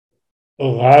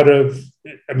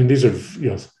 these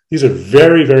are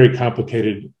very, very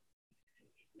complicated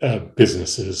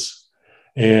businesses.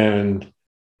 And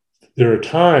there are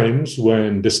times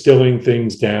when distilling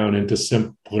things down into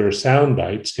simpler sound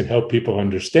bites can help people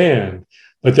understand.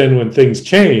 But then when things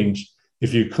change,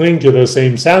 if you cling to those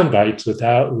same sound bites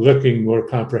without looking more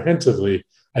comprehensively,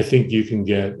 I think you can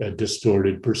get a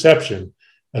distorted perception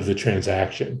of the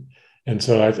transaction. And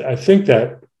so I think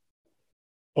that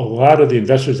a lot of the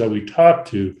investors that we talked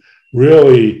to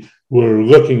really were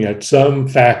looking at some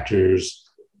factors,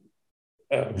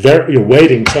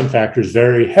 weighting some factors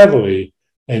very heavily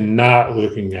and not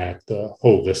looking at the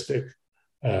holistic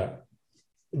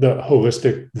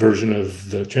version of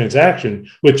the transaction,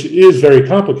 which is very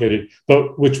complicated,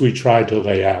 but which we tried to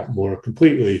lay out more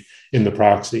completely in the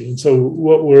proxy. And so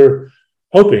what we're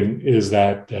hoping is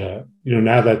that,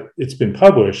 now that it's been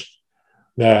published,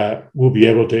 that we'll be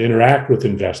able to interact with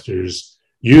investors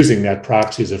using that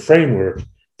proxy as a framework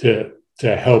to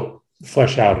help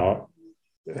flesh out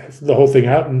the whole thing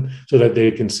out, and so that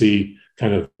they can see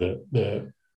kind of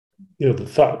the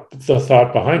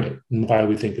thought behind it and why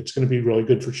we think it's going to be really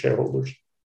good for shareholders.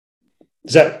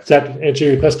 Does that answer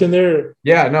your question there?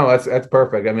 Yeah, no, that's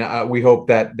perfect. I mean, we hope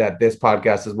that this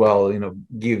podcast as well,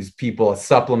 gives people a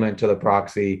supplement to the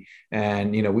proxy.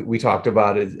 And, we talked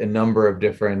about a number of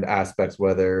different aspects,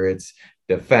 whether it's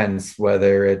defense,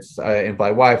 whether it's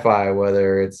in-flight Wi-Fi,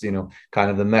 whether it's,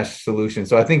 kind of the mesh solution.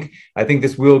 So I think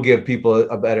this will give people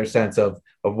a better sense of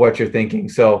what you're thinking.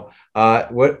 So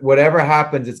whatever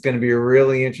happens, it's going to be a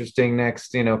really interesting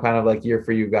next, kind of like year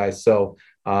for you guys. So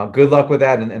good luck with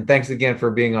that. And thanks again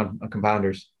for being on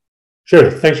Compounders. Sure.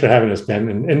 Thanks for having us, Ben.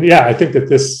 And yeah, I think that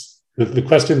the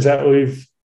questions that we've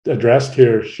addressed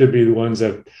here should be the ones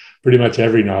that pretty much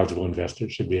every knowledgeable investor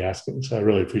should be asking. So I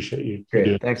really appreciate you.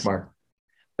 Great. Thanks, Mark.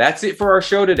 That's it for our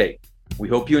show today. We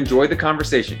hope you enjoyed the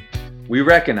conversation. We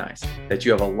recognize that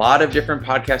you have a lot of different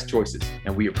podcast choices,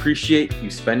 and we appreciate you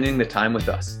spending the time with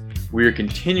us. We are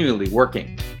continually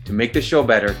working to make the show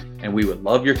better, and we would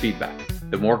love your feedback.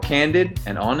 The more candid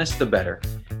and honest, the better.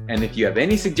 And if you have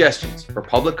any suggestions for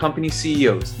public company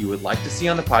CEOs you would like to see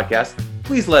on the podcast,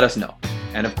 please let us know.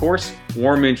 And of course,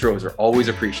 warm intros are always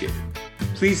appreciated.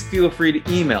 Please feel free to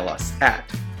email us at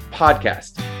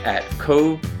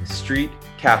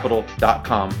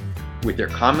podcast@covestreetcapital.com with your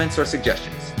comments or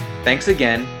suggestions. Thanks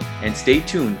again, and stay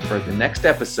tuned for the next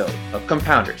episode of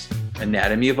Compounders,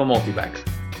 Anatomy of a Multibagger.